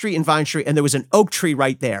Main Street and Vine Street and there was an oak tree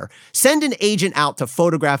right there, send an agent out to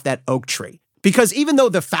photograph that oak tree. Because even though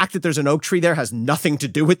the fact that there's an oak tree there has nothing to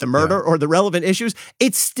do with the murder or the relevant issues,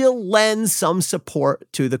 it still lends some support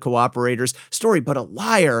to the cooperator's story. But a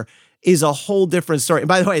liar is a whole different story. And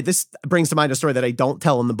by the way, this brings to mind a story that I don't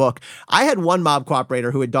tell in the book. I had one mob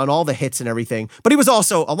cooperator who had done all the hits and everything, but he was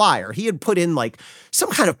also a liar. He had put in like some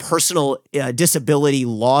kind of personal disability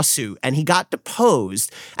lawsuit and he got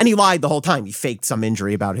deposed and he lied the whole time. He faked some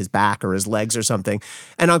injury about his back or his legs or something.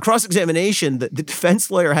 And on cross-examination, the defense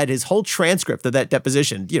lawyer had his whole transcript of that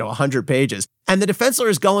deposition, 100 pages. And the defense lawyer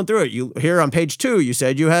is going through it. You here on page 2, you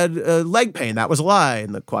said you had leg pain. That was a lie.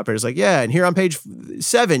 And the cooperator's like, yeah. And here on page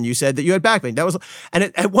 7, you said that you had back pain. That was.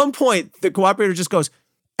 And at one point, the cooperator just goes,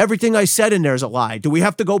 everything I said in there is a lie. Do we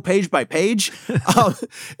have to go page by page?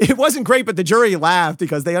 It wasn't great, but the jury laughed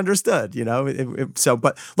because they understood,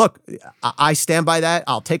 but look, I stand by that.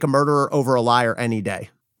 I'll take a murderer over a liar any day.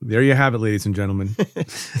 There you have it, ladies and gentlemen.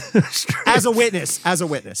 As a witness.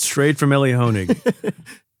 Straight from Elie Honig.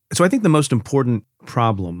 So I think the most important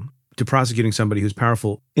problem to prosecuting somebody who's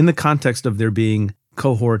powerful in the context of there being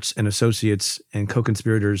cohorts and associates and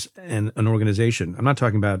co-conspirators and an organization. I'm not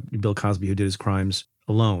talking about Bill Cosby who did his crimes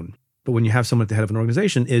alone, but when you have someone at the head of an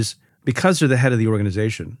organization is because they're the head of the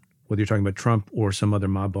organization, whether you're talking about Trump or some other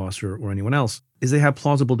mob boss or anyone else, is they have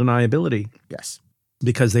plausible deniability. Yes.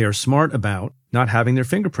 Because they are smart about not having their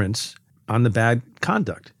fingerprints on the bad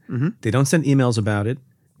conduct. Mm-hmm. They don't send emails about it.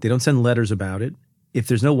 They don't send letters about it. If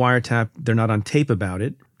there's no wiretap, they're not on tape about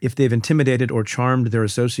it. If they've intimidated or charmed their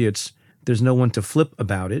associates, there's no one to flip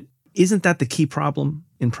about it. Isn't that the key problem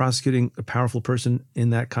in prosecuting a powerful person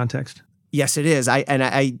in that context? Yes, it is.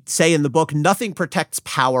 I say in the book, nothing protects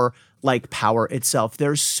power like power itself.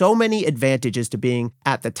 There's so many advantages to being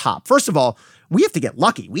at the top. First of all, we have to get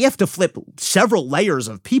lucky. We have to flip several layers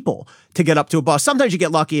of people to get up to a boss. Sometimes you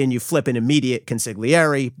get lucky and you flip an immediate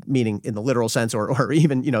consigliere, meaning in the literal sense or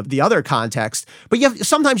even, the other context. But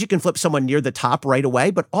sometimes you can flip someone near the top right away,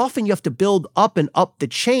 but often you have to build up and up the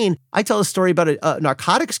chain. I tell a story about a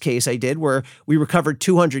narcotics case I did where we recovered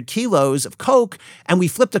 200 kilos of coke and we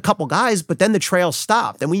flipped a couple guys, but then the trail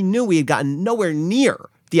stopped and we knew we had gotten nowhere near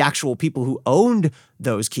the actual people who owned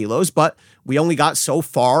those kilos, but we only got so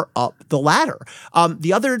far up the ladder.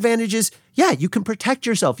 The other advantage is, you can protect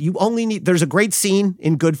yourself. There's a great scene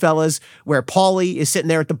in Goodfellas where Paulie is sitting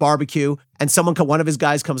there at the barbecue and one of his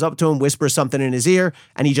guys comes up to him, whispers something in his ear,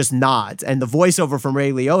 and he just nods. And the voiceover from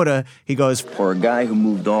Ray Liotta, he goes, for a guy who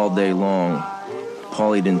moved all day long,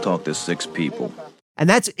 Paulie didn't talk to 6 people. And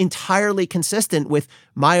that's entirely consistent with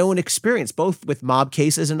my own experience, both with mob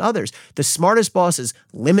cases and others. The smartest bosses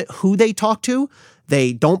limit who they talk to.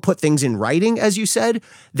 They don't put things in writing, as you said.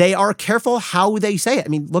 They are careful how they say it. I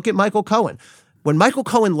mean, look at Michael Cohen. When Michael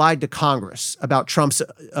Cohen lied to Congress about Trump's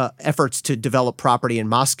efforts to develop property in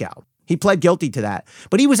Moscow, He pled guilty to that.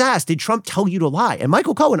 But he was asked, did Trump tell you to lie? And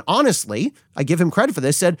Michael Cohen, honestly, I give him credit for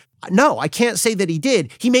this, said, no, I can't say that he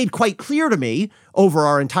did. He made quite clear to me over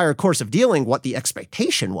our entire course of dealing what the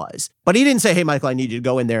expectation was. But he didn't say, hey, Michael, I need you to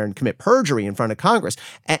go in there and commit perjury in front of Congress.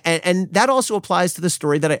 And that also applies to the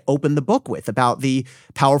story that I opened the book with about the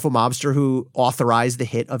powerful mobster who authorized the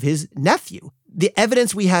hit of his nephew. The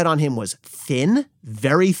evidence we had on him was thin,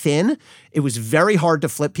 very thin. It was very hard to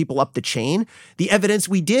flip people up the chain. The evidence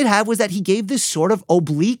we did have was that he gave this sort of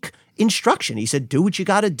oblique instruction. He said, do what you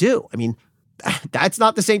got to do. I mean, that's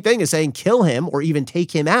not the same thing as saying kill him or even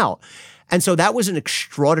take him out. And so that was an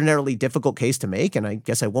extraordinarily difficult case to make. And I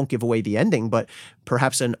guess I won't give away the ending, but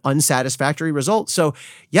perhaps an unsatisfactory result. So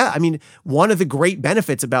yeah, I mean, one of the great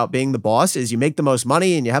benefits about being the boss is you make the most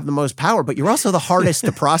money and you have the most power, but you're also the hardest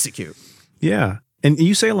to prosecute. Yeah. And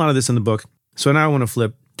you say a lot of this in the book. So now I want to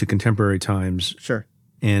flip to contemporary times. Sure.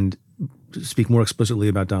 And speak more explicitly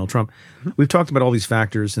about Donald Trump. We've talked about all these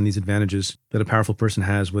factors and these advantages that a powerful person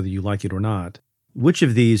has, whether you like it or not. Which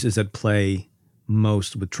of these is at play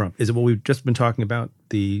most with Trump? Is it what we've just been talking about,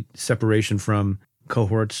 the separation from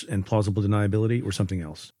cohorts and plausible deniability, or something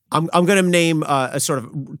else? I'm going to name a sort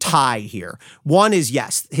of tie here. One is,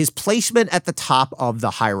 yes, his placement at the top of the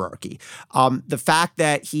hierarchy. The fact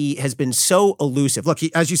that he has been so elusive. Look,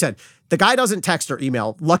 as you said, the guy doesn't text or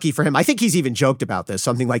email. Lucky for him. I think he's even joked about this.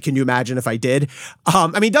 Something like, can you imagine if I did? I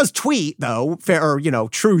mean, he does tweet, though, or,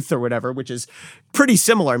 truth or whatever, which is pretty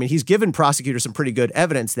similar. I mean, he's given prosecutors some pretty good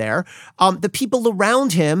evidence there. The people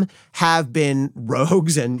around him have been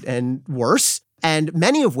rogues and worse. And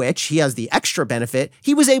many of which he has the extra benefit.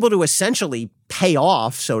 He was able to essentially pay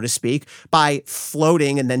off, so to speak, by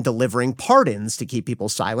floating and then delivering pardons to keep people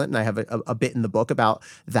silent. And I have a bit in the book about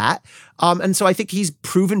that. And so I think he's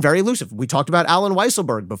proven very elusive. We talked about Alan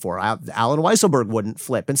Weisselberg before. Alan Weisselberg wouldn't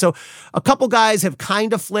flip. And so a couple guys have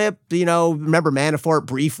kind of flipped. Remember Manafort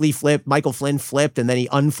briefly flipped. Michael Flynn flipped and then he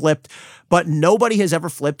unflipped. But nobody has ever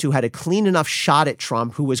flipped who had a clean enough shot at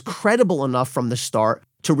Trump, who was credible enough from the start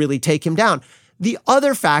to really take him down. The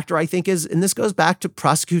other factor, I think, is, and this goes back to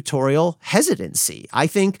prosecutorial hesitancy. I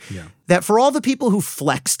think that for all the people who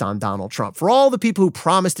flexed on Donald Trump, for all the people who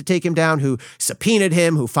promised to take him down, who subpoenaed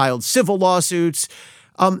him, who filed civil lawsuits,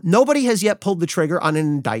 nobody has yet pulled the trigger on an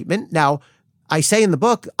indictment. Now, I say in the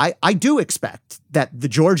book, I do expect that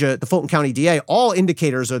the Fulton County DA, all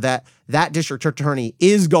indicators are that district attorney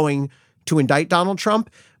is going to indict Donald Trump.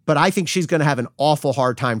 But I think she's going to have an awful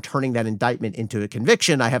hard time turning that indictment into a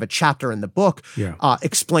conviction. I have a chapter in the book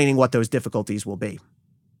explaining what those difficulties will be.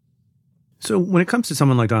 So when it comes to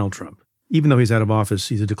someone like Donald Trump, even though he's out of office,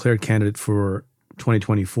 he's a declared candidate for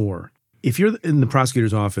 2024. If you're in the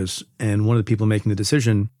prosecutor's office and one of the people making the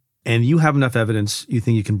decision, and you have enough evidence, you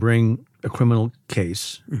think you can bring a criminal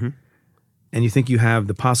case, and you think you have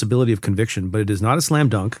the possibility of conviction, but it is not a slam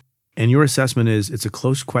dunk, and your assessment is it's a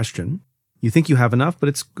close question. You think you have enough, but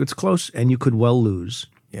it's close and you could well lose.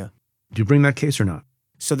 Yeah. Do you bring that case or not?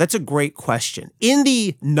 So that's a great question. In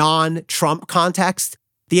the non-Trump context,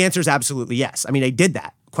 the answer is absolutely yes. I mean, I did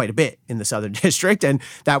that quite a bit in the Southern District, and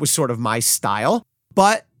that was sort of my style.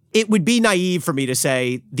 But it would be naive for me to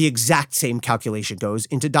say the exact same calculation goes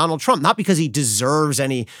into Donald Trump, not because he deserves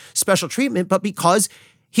any special treatment, but because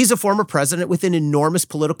he's a former president with an enormous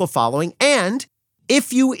political following. And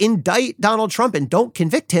if you indict Donald Trump and don't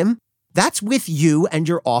convict him, that's with you and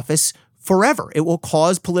your office forever. It will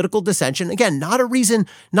cause political dissension. Again, not a reason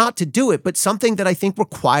not to do it, but something that I think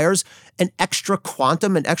requires an extra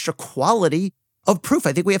quantum and extra quality of proof.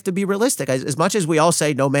 I think we have to be realistic. As much as we all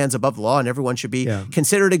say no man's above the law and everyone should be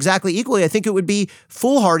considered exactly equally, I think it would be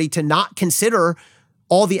foolhardy to not consider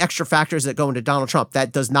all the extra factors that go into Donald Trump.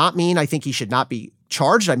 That does not mean I think he should not be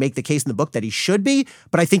charged. I make the case in the book that he should be,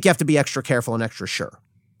 but I think you have to be extra careful and extra sure.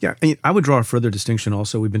 Yeah, I would draw a further distinction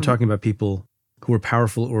also. We've been talking about people who are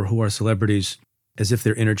powerful or who are celebrities as if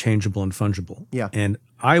they're interchangeable and fungible. Yeah. And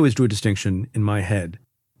I always drew a distinction in my head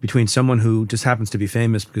between someone who just happens to be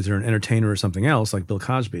famous because they're an entertainer or something else, like Bill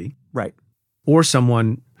Cosby. Right. Or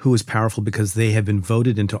someone who is powerful because they have been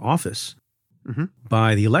voted into office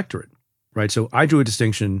by the electorate, right? So I drew a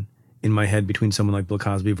distinction in my head between someone like Bill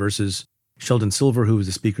Cosby versus Sheldon Silver, who was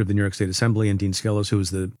the Speaker of the New York State Assembly, and Dean Skelos, who was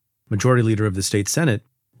the Majority Leader of the State Senate.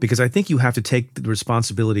 Because I think you have to take the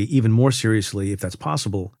responsibility even more seriously, if that's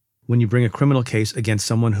possible, when you bring a criminal case against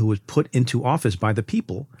someone who was put into office by the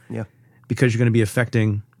people. Yeah. Because you're going to be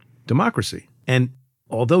affecting democracy. And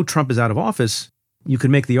although Trump is out of office, you could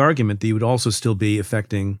make the argument that you would also still be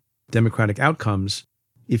affecting democratic outcomes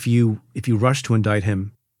if you rush to indict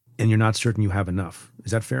him and you're not certain you have enough.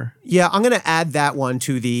 Is that fair? Yeah, I'm going to add that one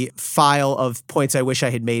to the file of points I wish I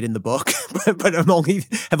had made in the book, but have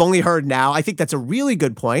only heard now. I think that's a really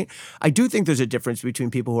good point. I do think there's a difference between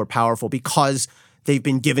people who are powerful because they've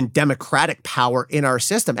been given democratic power in our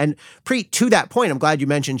system. And Preet, to that point, I'm glad you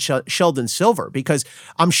mentioned Sheldon Silver, because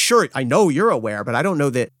I'm sure, I know you're aware, but I don't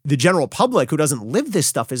know that the general public who doesn't live this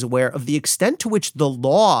stuff is aware of the extent to which the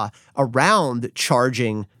law around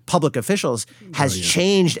charging public officials has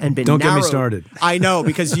changed and been narrowed. Don't get me started. I know,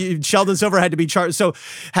 because Sheldon Silver had to be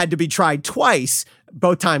had to be tried twice.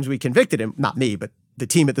 Both times we convicted him, not me, but the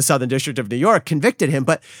team at the Southern District of New York convicted him.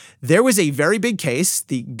 But there was a very big case,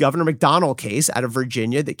 the Governor McDonnell case out of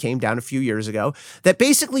Virginia that came down a few years ago, that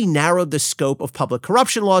basically narrowed the scope of public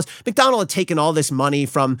corruption laws. McDonnell had taken all this money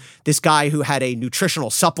from this guy who had a nutritional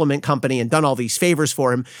supplement company and done all these favors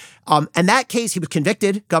for him. And that case, he was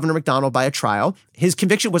convicted, Governor McDonnell, by a trial. His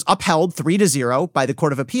conviction was upheld 3-0 by the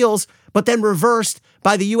Court of Appeals, but then reversed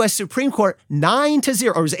by the U.S. Supreme Court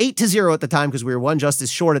 9-0, or it was 8-0 at the time because we were one justice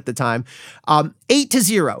short at the time,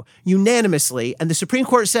 8-0 unanimously. And the Supreme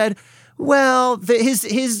Court said, well,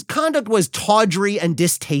 his conduct was tawdry and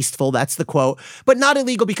distasteful, that's the quote, but not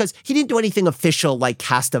illegal because he didn't do anything official like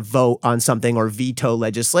cast a vote on something or veto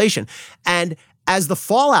legislation. And as the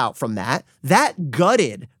fallout from that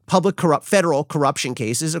gutted federal corruption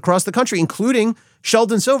cases across the country, including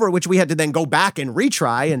Sheldon Silver, which we had to then go back and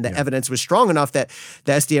retry, and the evidence was strong enough that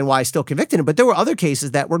the SDNY still convicted him. But there were other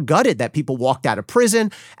cases that were gutted, that people walked out of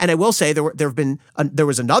prison. And I will say there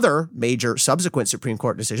was another major subsequent Supreme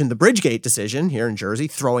Court decision, the Bridgegate decision here in Jersey,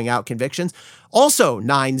 throwing out convictions, also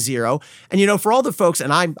 9-0. And for all the folks,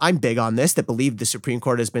 and I'm big on this, that believe the Supreme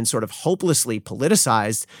Court has been sort of hopelessly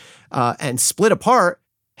politicized and split apart.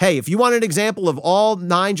 Hey, if you want an example of all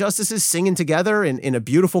 9 justices singing together in a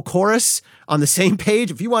beautiful chorus on the same page,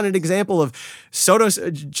 if you want an example of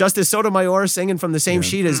Justice Sotomayor singing from the same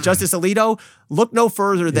sheet as Justice Alito, look no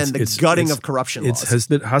further than the gutting of corruption laws.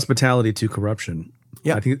 It's hospitality to corruption.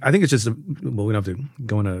 Yeah. I think it's just, we don't have to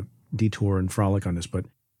go on a detour and frolic on this, but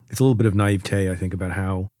it's a little bit of naivete, I think, about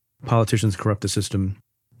how politicians corrupt the system.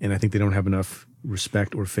 And I think they don't have enough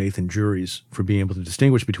respect or faith in juries for being able to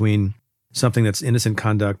distinguish between something that's innocent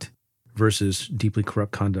conduct versus deeply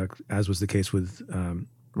corrupt conduct, as was the case with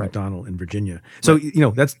McDonnell in Virginia. So,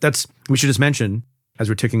 that's we should just mention, as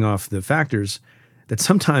we're ticking off the factors, that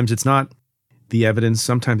sometimes it's not the evidence,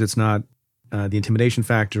 sometimes it's not the intimidation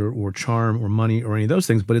factor or charm or money or any of those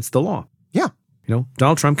things, but it's the law. Yeah.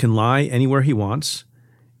 Donald Trump can lie anywhere he wants,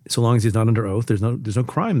 so long as he's not under oath. There's no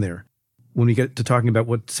crime there. When we get to talking about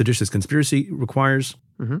what seditious conspiracy requires,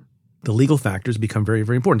 the legal factors become very,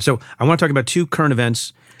 very important. So I want to talk about 2 current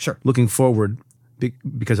events looking forward,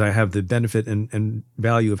 because I have the benefit and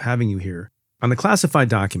value of having you here. On the classified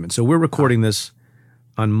documents, so we're recording this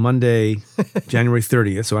on Monday, January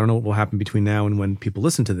 30th, so I don't know what will happen between now and when people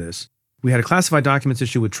listen to this. We had a classified documents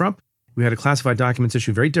issue with Trump. We had a classified documents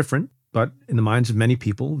issue, very different, but in the minds of many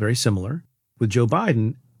people, very similar, with Joe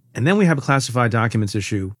Biden. And then we have a classified documents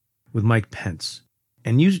issue with Mike Pence.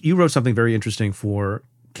 And you wrote something very interesting for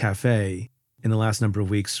Cafe in the last number of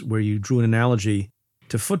weeks, where you drew an analogy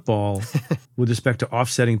to football with respect to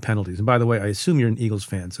offsetting penalties. And by the way, I assume you're an Eagles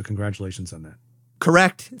fan, so congratulations on that.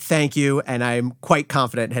 Correct. Thank you. And I'm quite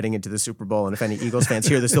confident heading into the Super Bowl. And if any Eagles fans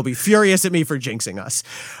hear this, they'll be furious at me for jinxing us.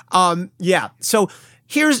 So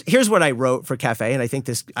here's what I wrote for Cafe, and I think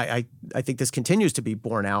this continues to be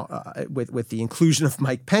borne out with the inclusion of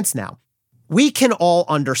Mike Pence now. We can all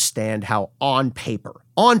understand how on paper,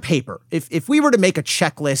 if we were to make a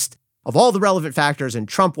checklist of all the relevant factors in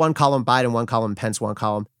Trump 1 column, Biden 1 column, Pence 1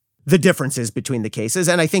 column, the differences between the cases.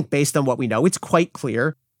 And I think based on what we know, it's quite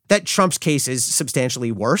clear that Trump's case is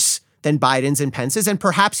substantially worse than Biden's and Pence's, and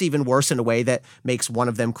perhaps even worse in a way that makes one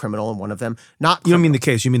of them criminal and one of them not criminal. You don't mean the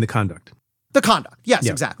case, you mean the conduct. The conduct. Yes,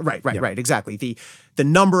 exactly. Right. Exactly. The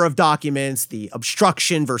number of documents, the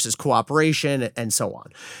obstruction versus cooperation, and so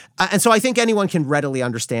on. And so I think anyone can readily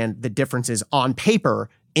understand the differences on paper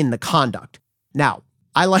in the conduct. Now,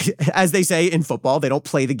 I like, as they say in football, they don't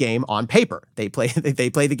play the game on paper. They play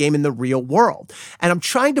the game in the real world. And I'm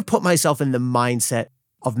trying to put myself in the mindset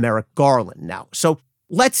of Merrick Garland now. So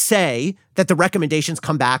let's say that the recommendations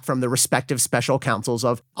come back from the respective special counsels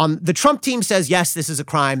of the Trump team says, yes, this is a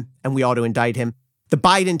crime and we ought to indict him. The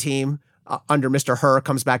Biden team under Mr. Hur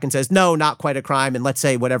comes back and says, no, not quite a crime. And let's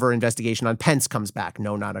say whatever investigation on Pence comes back,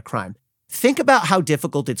 no, not a crime. Think about how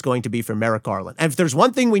difficult it's going to be for Merrick Garland. And if there's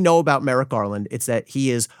one thing we know about Merrick Garland, it's that he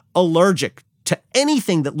is allergic to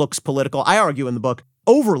anything that looks political. I argue in the book,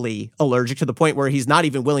 overly allergic to the point where he's not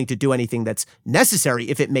even willing to do anything that's necessary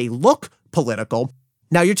if it may look political.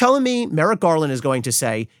 Now, you're telling me Merrick Garland is going to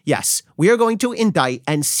say, yes, we are going to indict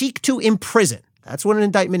and seek to imprison. That's what an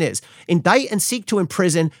indictment is. Indict and seek to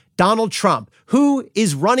imprison Donald Trump, who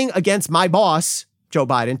is running against my boss, Joe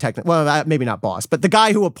Biden, technically. Well, maybe not boss, but the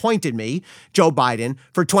guy who appointed me, Joe Biden,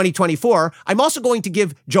 for 2024. I'm also going to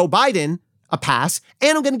give Joe Biden a pass,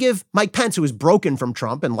 and I'm going to give Mike Pence, who is broken from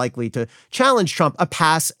Trump and likely to challenge Trump, a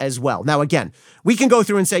pass as well. Now, again, we can go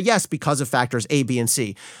through and say, yes, because of factors A, B, and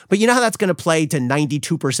C. But you know how that's going to play to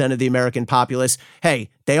 92% of the American populace? Hey,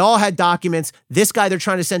 they all had documents. This guy they're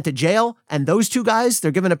trying to send to jail, and those two guys,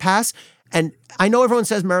 they're given a pass. And I know everyone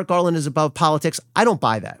says Merrick Garland is above politics. I don't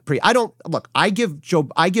buy that. I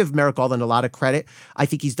give Merrick Garland a lot of credit. I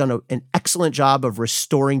think he's done an excellent job of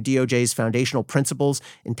restoring DOJ's foundational principles,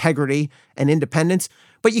 integrity, and independence.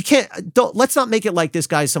 But let's not make it like this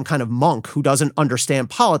guy's some kind of monk who doesn't understand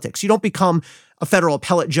politics. You don't become a federal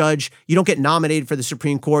appellate judge. You don't get nominated for the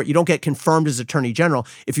Supreme Court. You don't get confirmed as Attorney General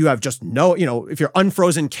if you have just if you're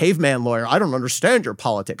unfrozen caveman lawyer. I don't understand your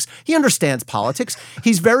politics. He understands politics.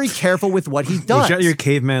 He's very careful with what he does. Was that your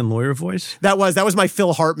caveman lawyer voice? That was my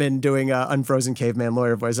Phil Hartman doing unfrozen caveman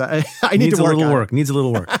lawyer voice. I need to work on it. Needs a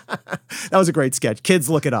little work. That was a great sketch. Kids,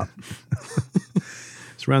 look it up.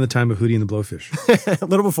 It's around the time of Hootie and the Blowfish. A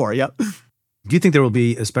little before, yep. Do you think there will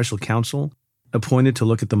be a special counsel appointed to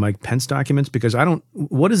look at the Mike Pence documents? Because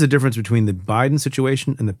what is the difference between the Biden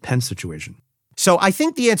situation and the Pence situation? So I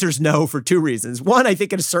think the answer is no for two reasons. One, I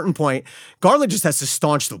think at a certain point, Garland just has to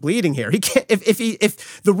staunch the bleeding here. He can't,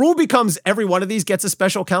 if the rule becomes every one of these gets a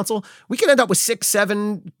special counsel, we can end up with 6,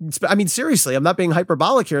 7. I mean, seriously, I'm not being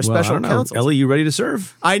hyperbolic here. Special counsel. Ellie, you ready to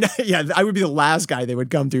serve? I know. Yeah, I would be the last guy they would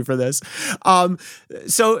come to for this.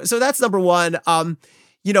 So that's number one.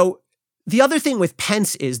 The other thing with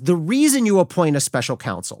Pence is the reason you appoint a special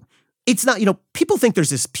counsel. It's not, people think there's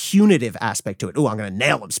this punitive aspect to it. Oh, I'm going to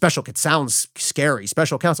nail him. It sounds scary.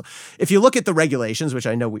 Special counsel. If you look at the regulations, which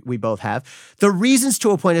I know we both have, the reasons to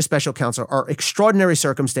appoint a special counsel are extraordinary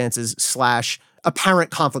circumstances / apparent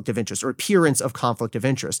conflict of interest or appearance of conflict of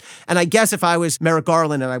interest. And I guess if I was Merrick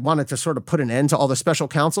Garland and I wanted to sort of put an end to all the special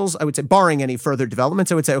counsels, I would say, barring any further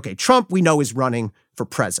developments, I would say, okay, Trump, we know, is running for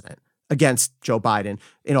president against Joe Biden.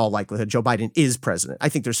 In all likelihood, Joe Biden is president. I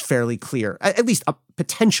think there's fairly clear, at least a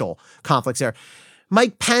potential conflicts there.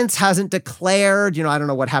 Mike Pence hasn't declared, I don't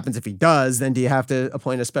know what happens if he does, then do you have to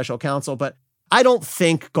appoint a special counsel? But I don't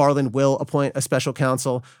think Garland will appoint a special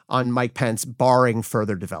counsel on Mike Pence, barring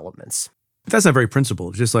further developments. But that's not very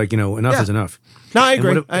principled. It's just like, enough is enough. No, I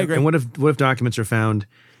agree. I agree. And what if documents are found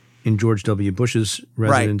in George W. Bush's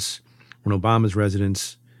residence, or in Obama's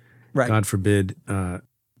residence, God forbid,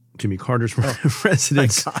 Jimmy Carter's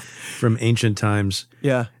residence from ancient times.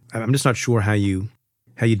 Yeah. I'm just not sure how you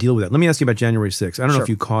deal with that. Let me ask you about January 6th. I don't know if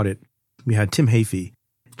you caught it. We had Tim Heaphy,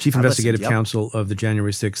 Chief Investigative Counsel of the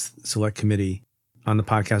January 6th Select Committee, on the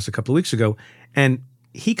podcast a couple of weeks ago. And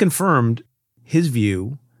he confirmed his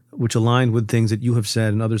view, which aligned with things that you have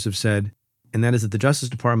said and others have said, and that is that the Justice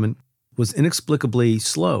Department was inexplicably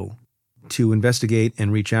slow to investigate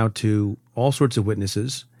and reach out to all sorts of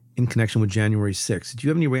witnesses in connection with January 6th. Do you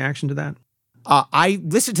have any reaction to that? I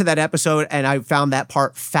listened to that episode and I found that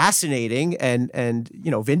part fascinating and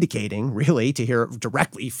vindicating, really, to hear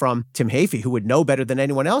directly from Tim Heaphy, who would know better than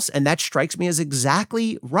anyone else. And that strikes me as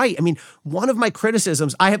exactly right. I mean, one of my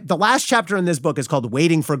criticisms, the last chapter in this book is called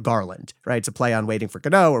Waiting for Garland, right? It's a play on Waiting for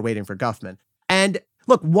Godot or Waiting for Guffman. And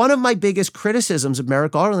look, one of my biggest criticisms of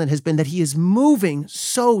Merrick Garland has been that he is moving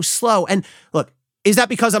so slow. And look, is that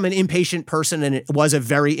because I'm an impatient person and it was a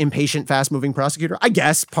very impatient, fast-moving prosecutor? I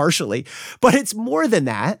guess, partially. But it's more than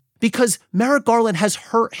that, because Merrick Garland has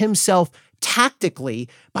hurt himself tactically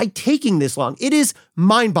by taking this long. It is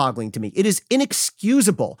mind-boggling to me. It is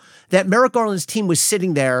inexcusable that Merrick Garland's team was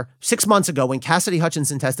sitting there 6 months ago when Cassidy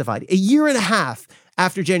Hutchinson testified, a year and a half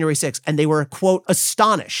after January 6th, and they were, quote,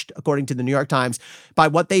 astonished, according to the New York Times, by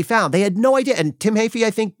what they found. They had no idea. And Tim Heaphy,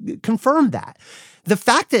 I think, confirmed that. The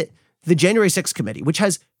fact that the January 6th committee, which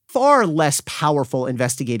has far less powerful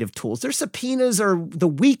investigative tools, their subpoenas are the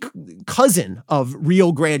weak cousin of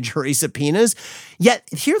real grand jury subpoenas. Yet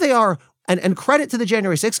here they are, and credit to the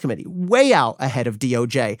January 6th committee, way out ahead of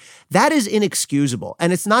DOJ. That is inexcusable.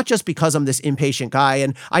 And it's not just because I'm this impatient guy.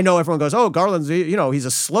 And I know everyone goes, oh, Garland's, he's a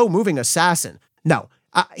slow-moving assassin. No.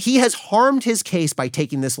 He has harmed his case by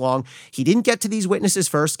taking this long. He didn't get to these witnesses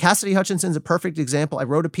first. Cassidy Hutchinson's a perfect example. I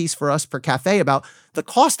wrote a piece for us for Cafe about the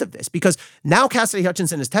cost of this, because now Cassidy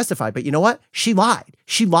Hutchinson has testified, but you know what? She lied.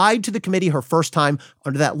 She lied to the committee her first time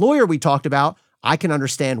under that lawyer we talked about. I can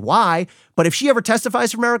understand why, but if she ever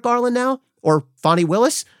testifies for Merrick Garland now, or Fonnie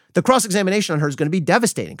Willis, The cross-examination on her is going to be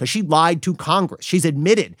devastating because she lied to Congress. She's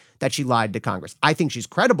admitted that she lied to Congress. I think she's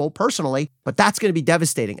credible personally, but that's going to be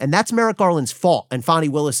devastating. And that's Merrick Garland's fault and Fani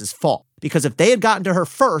Willis's fault, because if they had gotten to her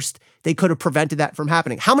first, they could have prevented that from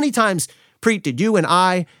happening. How many times, Preet, did you and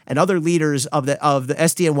I and other leaders of the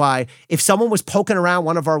SDNY, if someone was poking around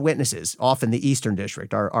one of our witnesses, often the Eastern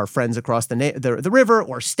District, our friends across the river,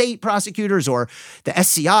 or state prosecutors, or the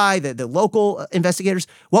SCI, the local investigators,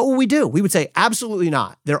 what would we do? We would say, absolutely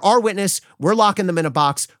not. They're our witness. We're locking them in a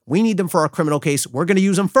box. We need them for our criminal case. We're going to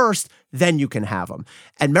use them first. Then you can have them.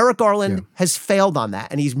 And Merrick Garland has failed on that,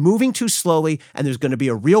 and he's moving too slowly, and there's going to be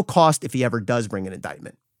a real cost if he ever does bring an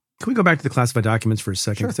indictment. Can we go back to the classified documents for a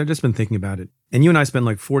second? Because I've just been thinking about it. And you and I spent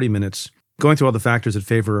like 40 minutes going through all the factors that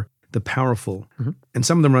favor the powerful. And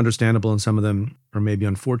some of them are understandable and some of them are maybe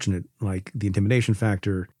unfortunate, like the intimidation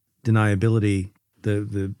factor, deniability,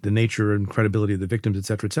 the nature and credibility of the victims, et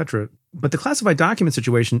cetera, et cetera. But the classified document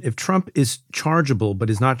situation, if Trump is chargeable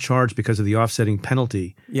but is not charged because of the offsetting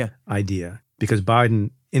penalty idea, because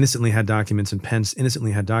Biden innocently had documents and Pence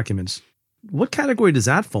innocently had documents, what category does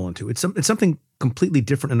that fall into? It's something completely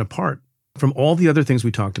different and apart from all the other things we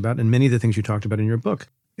talked about and many of the things you talked about in your book.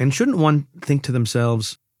 And shouldn't one think to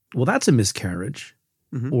themselves, well, that's a miscarriage,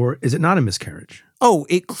 or is it not a miscarriage? Oh,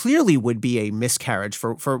 it clearly would be a miscarriage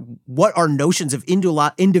for what our notions of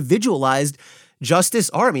individualized justice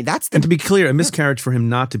are. I mean, and to be clear, a miscarriage for him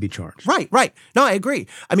not to be charged. Right. No, I agree.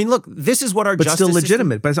 I mean, look, this is what our justice still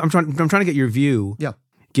legitimate. But I'm trying to get your view. Yeah.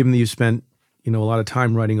 Given that you spent a lot of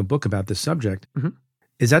time writing a book about this subject,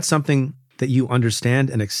 is that something that you understand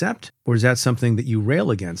and accept, or is that something that you rail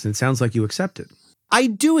against? And it sounds like you accept it. I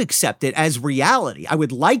do accept it as reality. I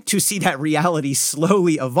would like to see that reality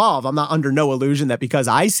slowly evolve. I'm not under no illusion that because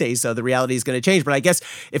I say so, the reality is going to change. But I guess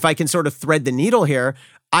if I can sort of thread the needle here,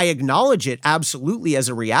 I acknowledge it absolutely as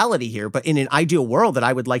a reality here. But in an ideal world that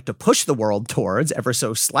I would like to push the world towards ever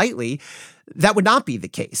so slightly, that would not be the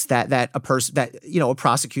case. That a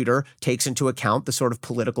prosecutor takes into account the sort of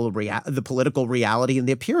political reality and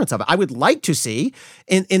the appearance of it. I would like to see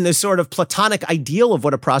in the sort of platonic ideal of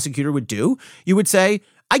what a prosecutor would do, you would say,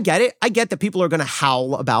 I get it. I get that people are going to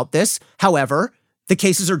howl about this. However, the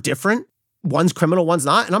cases are different. One's criminal, one's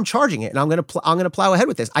not, and I'm charging it, and I'm going to plow ahead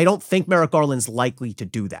with this. I don't think Merrick Garland's likely to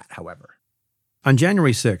do that, however. On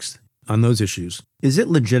January 6th, on those issues, is it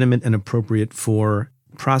legitimate and appropriate for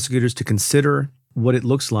prosecutors to consider what it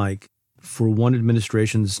looks like for one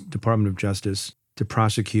administration's Department of Justice to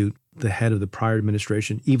prosecute the head of the prior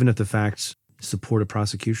administration, even if the facts support a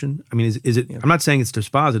prosecution? I mean, is it? I'm not saying it's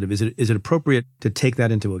dispositive. Is it appropriate to take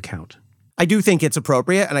that into account? I do think it's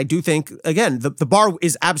appropriate. And I do think, again, the bar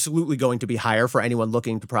is absolutely going to be higher for anyone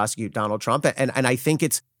looking to prosecute Donald Trump. And I think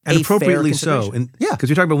it's appropriately so. Because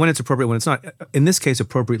you're talking about when it's appropriate, when it's not. In this case,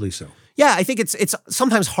 appropriately so. Yeah, I think it's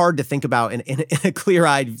sometimes hard to think about in a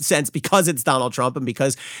clear-eyed sense because it's Donald Trump and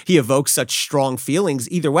because he evokes such strong feelings.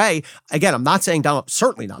 Either way, again, I'm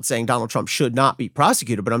certainly not saying Donald Trump should not be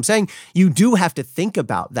prosecuted, but I'm saying you do have to think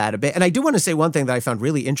about that a bit. And I do want to say one thing that I found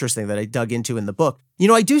really interesting that I dug into in the book.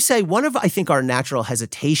 I do say one of, I think, our natural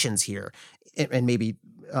hesitations here, and maybe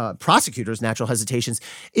prosecutors' natural hesitations,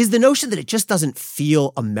 is the notion that it just doesn't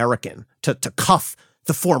feel American to cuff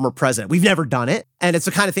the former president. We've never done it. And it's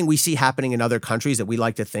the kind of thing we see happening in other countries that we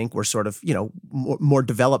like to think we're sort of, more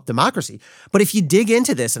developed democracy. But if you dig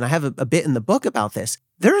into this, and I have a bit in the book about this,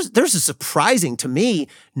 there's a surprising, to me,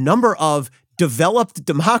 number of developed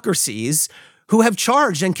democracies who have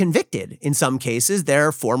charged and convicted, in some cases,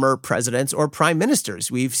 their former presidents or prime ministers.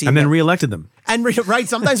 We've seen and then reelected them. And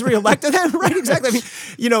sometimes reelected them, right? Exactly.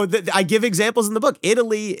 I mean, I give examples in the book: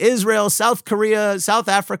 Italy, Israel, South Korea, South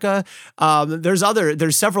Africa.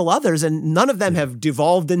 There's several others, and none of them have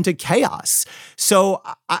devolved into chaos. So,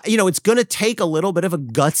 it's going to take a little bit of a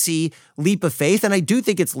gutsy leap of faith, and I do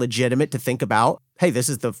think it's legitimate to think about, hey, this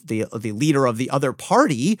is the leader of the other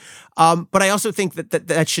party. But I also think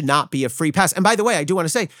that should not be a free pass. And by the way, I do want to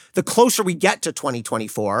say, the closer we get to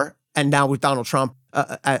 2024, and now with Donald Trump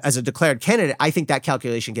as a declared candidate, I think that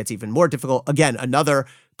calculation gets even more difficult. Again, another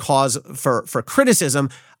cause for criticism.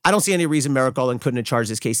 I don't see any reason Merrick Garland couldn't have charged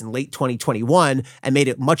this case in late 2021 and made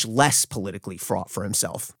it much less politically fraught for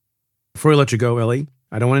himself. Before I let you go, Ellie,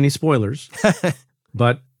 I don't want any spoilers,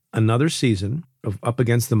 but another season of Up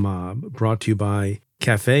Against the Mob, brought to you by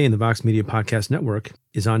Cafe and the Vox Media Podcast Network,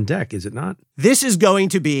 is on deck, is it not? This is going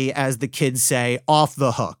to be, as the kids say, off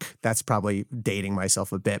the hook. That's probably dating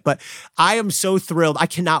myself a bit, but I am so thrilled. I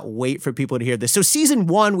cannot wait for people to hear this. So season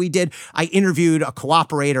 1, I interviewed a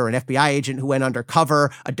cooperator, an FBI agent who went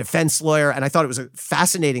undercover, a defense lawyer, and I thought it was a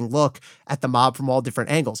fascinating look at the mob from all different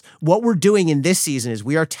angles. What we're doing in this season is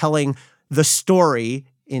we are telling the story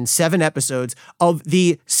in 7 episodes of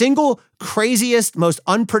the single craziest, most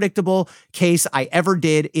unpredictable case I ever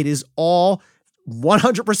did. It is all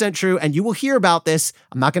 100% true, and you will hear about this.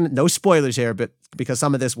 I'm not going to, no spoilers here, but because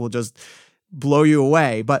some of this will just blow you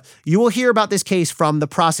away, but you will hear about this case from the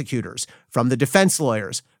prosecutors, from the defense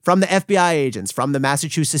lawyers, from the FBI agents, from the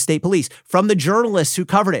Massachusetts State Police, from the journalists who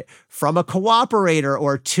covered it, from a cooperator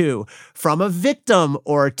or two, from a victim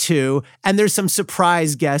or two, and there's some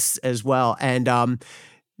surprise guests as well. And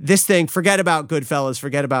this thing, forget about Goodfellas,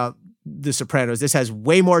 forget about The Sopranos. This has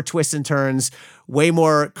way more twists and turns, way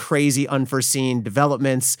more crazy, unforeseen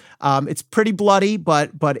developments. It's pretty bloody, but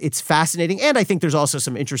it's fascinating. And I think there's also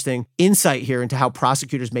some interesting insight here into how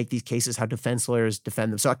prosecutors make these cases, how defense lawyers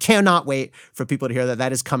defend them. So I cannot wait for people to hear that.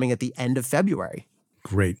 That is coming at the end of February.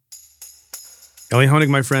 Great. Elie Honig,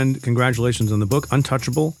 my friend, congratulations on the book,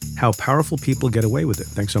 Untouchable, How Powerful People Get Away with It.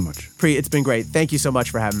 Thanks so much. Preet, it's been great. Thank you so much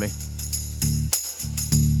for having me.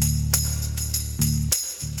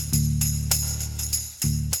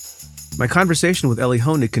 My conversation with Elie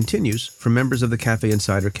Honig continues for members of the Cafe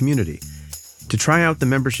Insider community. To try out the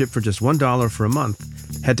membership for just $1 for a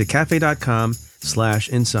month, head to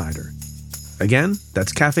cafe.com/insider. Again,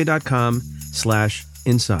 that's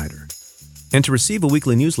cafe.com/insider. And to receive a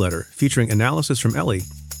weekly newsletter featuring analysis from Elie,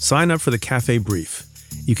 sign up for the Cafe Brief.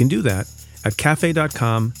 You can do that at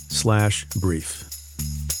cafe.com/brief.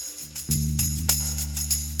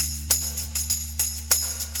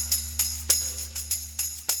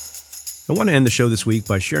 I want to end the show this week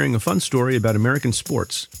by sharing a fun story about American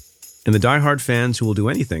sports and the diehard fans who will do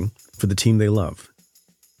anything for the team they love.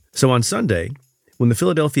 So on Sunday, when the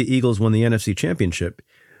Philadelphia Eagles won the NFC Championship,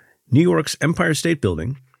 New York's Empire State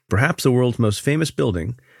Building, perhaps the world's most famous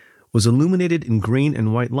building, was illuminated in green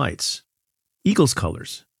and white lights, Eagles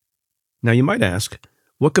colors. Now you might ask,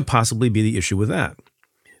 what could possibly be the issue with that?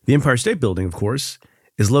 The Empire State Building, of course,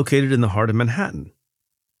 is located in the heart of Manhattan,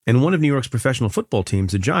 and one of New York's professional football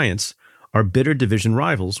teams, the Giants, are bitter division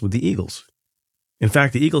rivals with the Eagles. In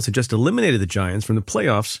fact, the Eagles had just eliminated the Giants from the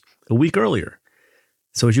playoffs a week earlier.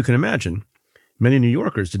 So as you can imagine, many New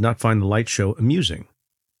Yorkers did not find the light show amusing.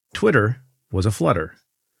 Twitter was aflutter.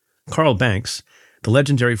 Carl Banks, the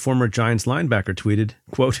legendary former Giants linebacker, tweeted,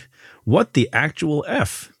 quote, "What the actual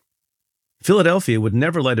F? Philadelphia would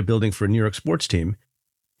never light a building for a New York sports team.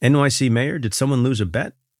 NYC mayor, did someone lose a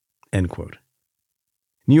bet?" End quote.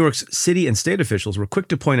 New York's city and state officials were quick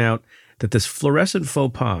to point out that this fluorescent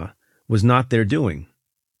faux pas was not their doing.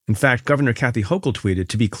 In fact, Governor Kathy Hochul tweeted,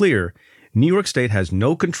 "To be clear, New York State has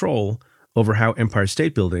no control over how Empire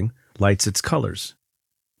State Building lights its colors."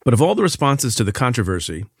 But of all the responses to the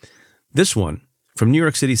controversy, this one, from New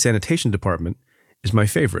York City Sanitation Department, is my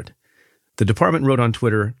favorite. The department wrote on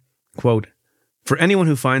Twitter, quote, "For anyone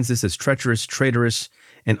who finds this as treacherous, traitorous,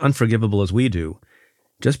 and unforgivable as we do,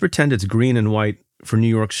 just pretend it's green and white for New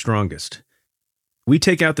York's strongest. We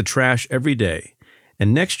take out the trash every day,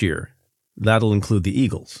 and next year, that'll include the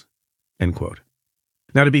Eagles." End quote.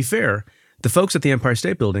 Now, to be fair, the folks at the Empire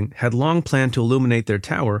State Building had long planned to illuminate their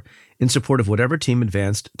tower in support of whatever team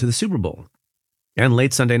advanced to the Super Bowl. And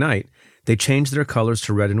late Sunday night, they changed their colors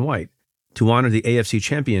to red and white to honor the AFC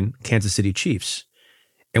champion Kansas City Chiefs.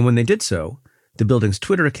 And when they did so, the building's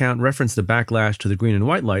Twitter account referenced the backlash to the green and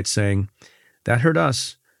white lights, saying, "That hurt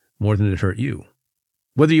us more than it hurt you."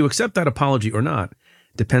 Whether you accept that apology or not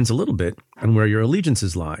depends a little bit on where your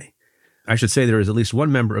allegiances lie. I should say there is at least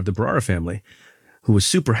one member of the Bharara family who was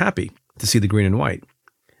super happy to see the green and white.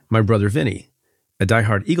 My brother Vinny, a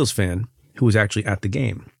diehard Eagles fan who was actually at the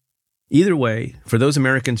game. Either way, for those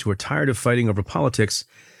Americans who are tired of fighting over politics,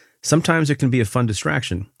 sometimes it can be a fun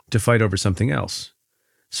distraction to fight over something else.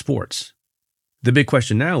 Sports. The big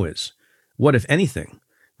question now is, what, if anything,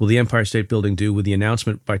 will the Empire State Building do with the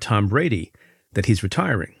announcement by Tom Brady that he's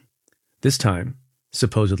retiring, this time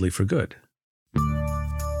supposedly for good?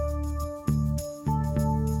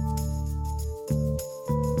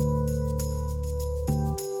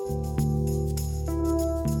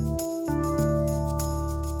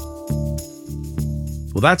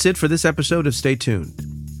 Well, that's it for this episode of Stay Tuned.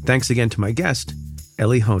 Thanks again to my guest,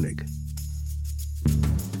 Elie Honig.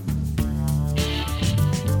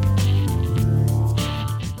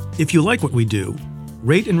 If you like what we do,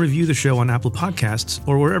 rate and review the show on Apple Podcasts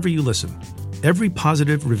or wherever you listen. Every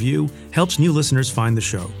positive review helps new listeners find the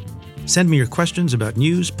show. Send me your questions about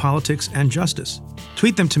news, politics, and justice.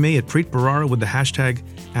 Tweet them to me at Preet Bharara with the hashtag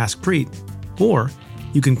AskPreet, or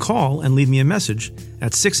you can call and leave me a message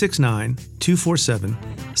at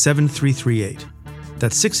 669-247-7338.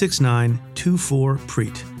 That's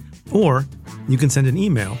 669-24-PREET. Or you can send an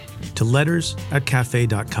email to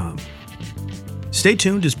letters@cafe.com. Stay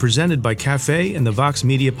Tuned is presented by Cafe and the Vox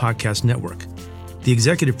Media Podcast Network. The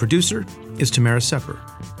executive producer is Tamara Sepper.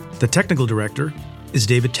 The technical director is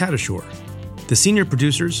David Tatasciore. The senior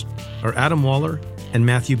producers are Adam Waller and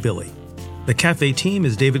Matthew Billy. The Cafe team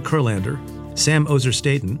is David Kurlander, Sam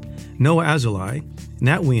Ozer-Staten, Noah Azulai,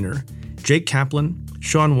 Nat Weiner, Jake Kaplan,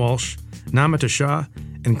 Sean Walsh, Namita Shah,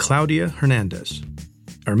 and Claudia Hernandez.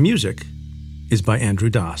 Our music is by Andrew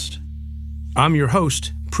Dost. I'm your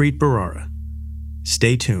host, Preet Bharara.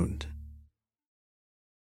 Stay tuned.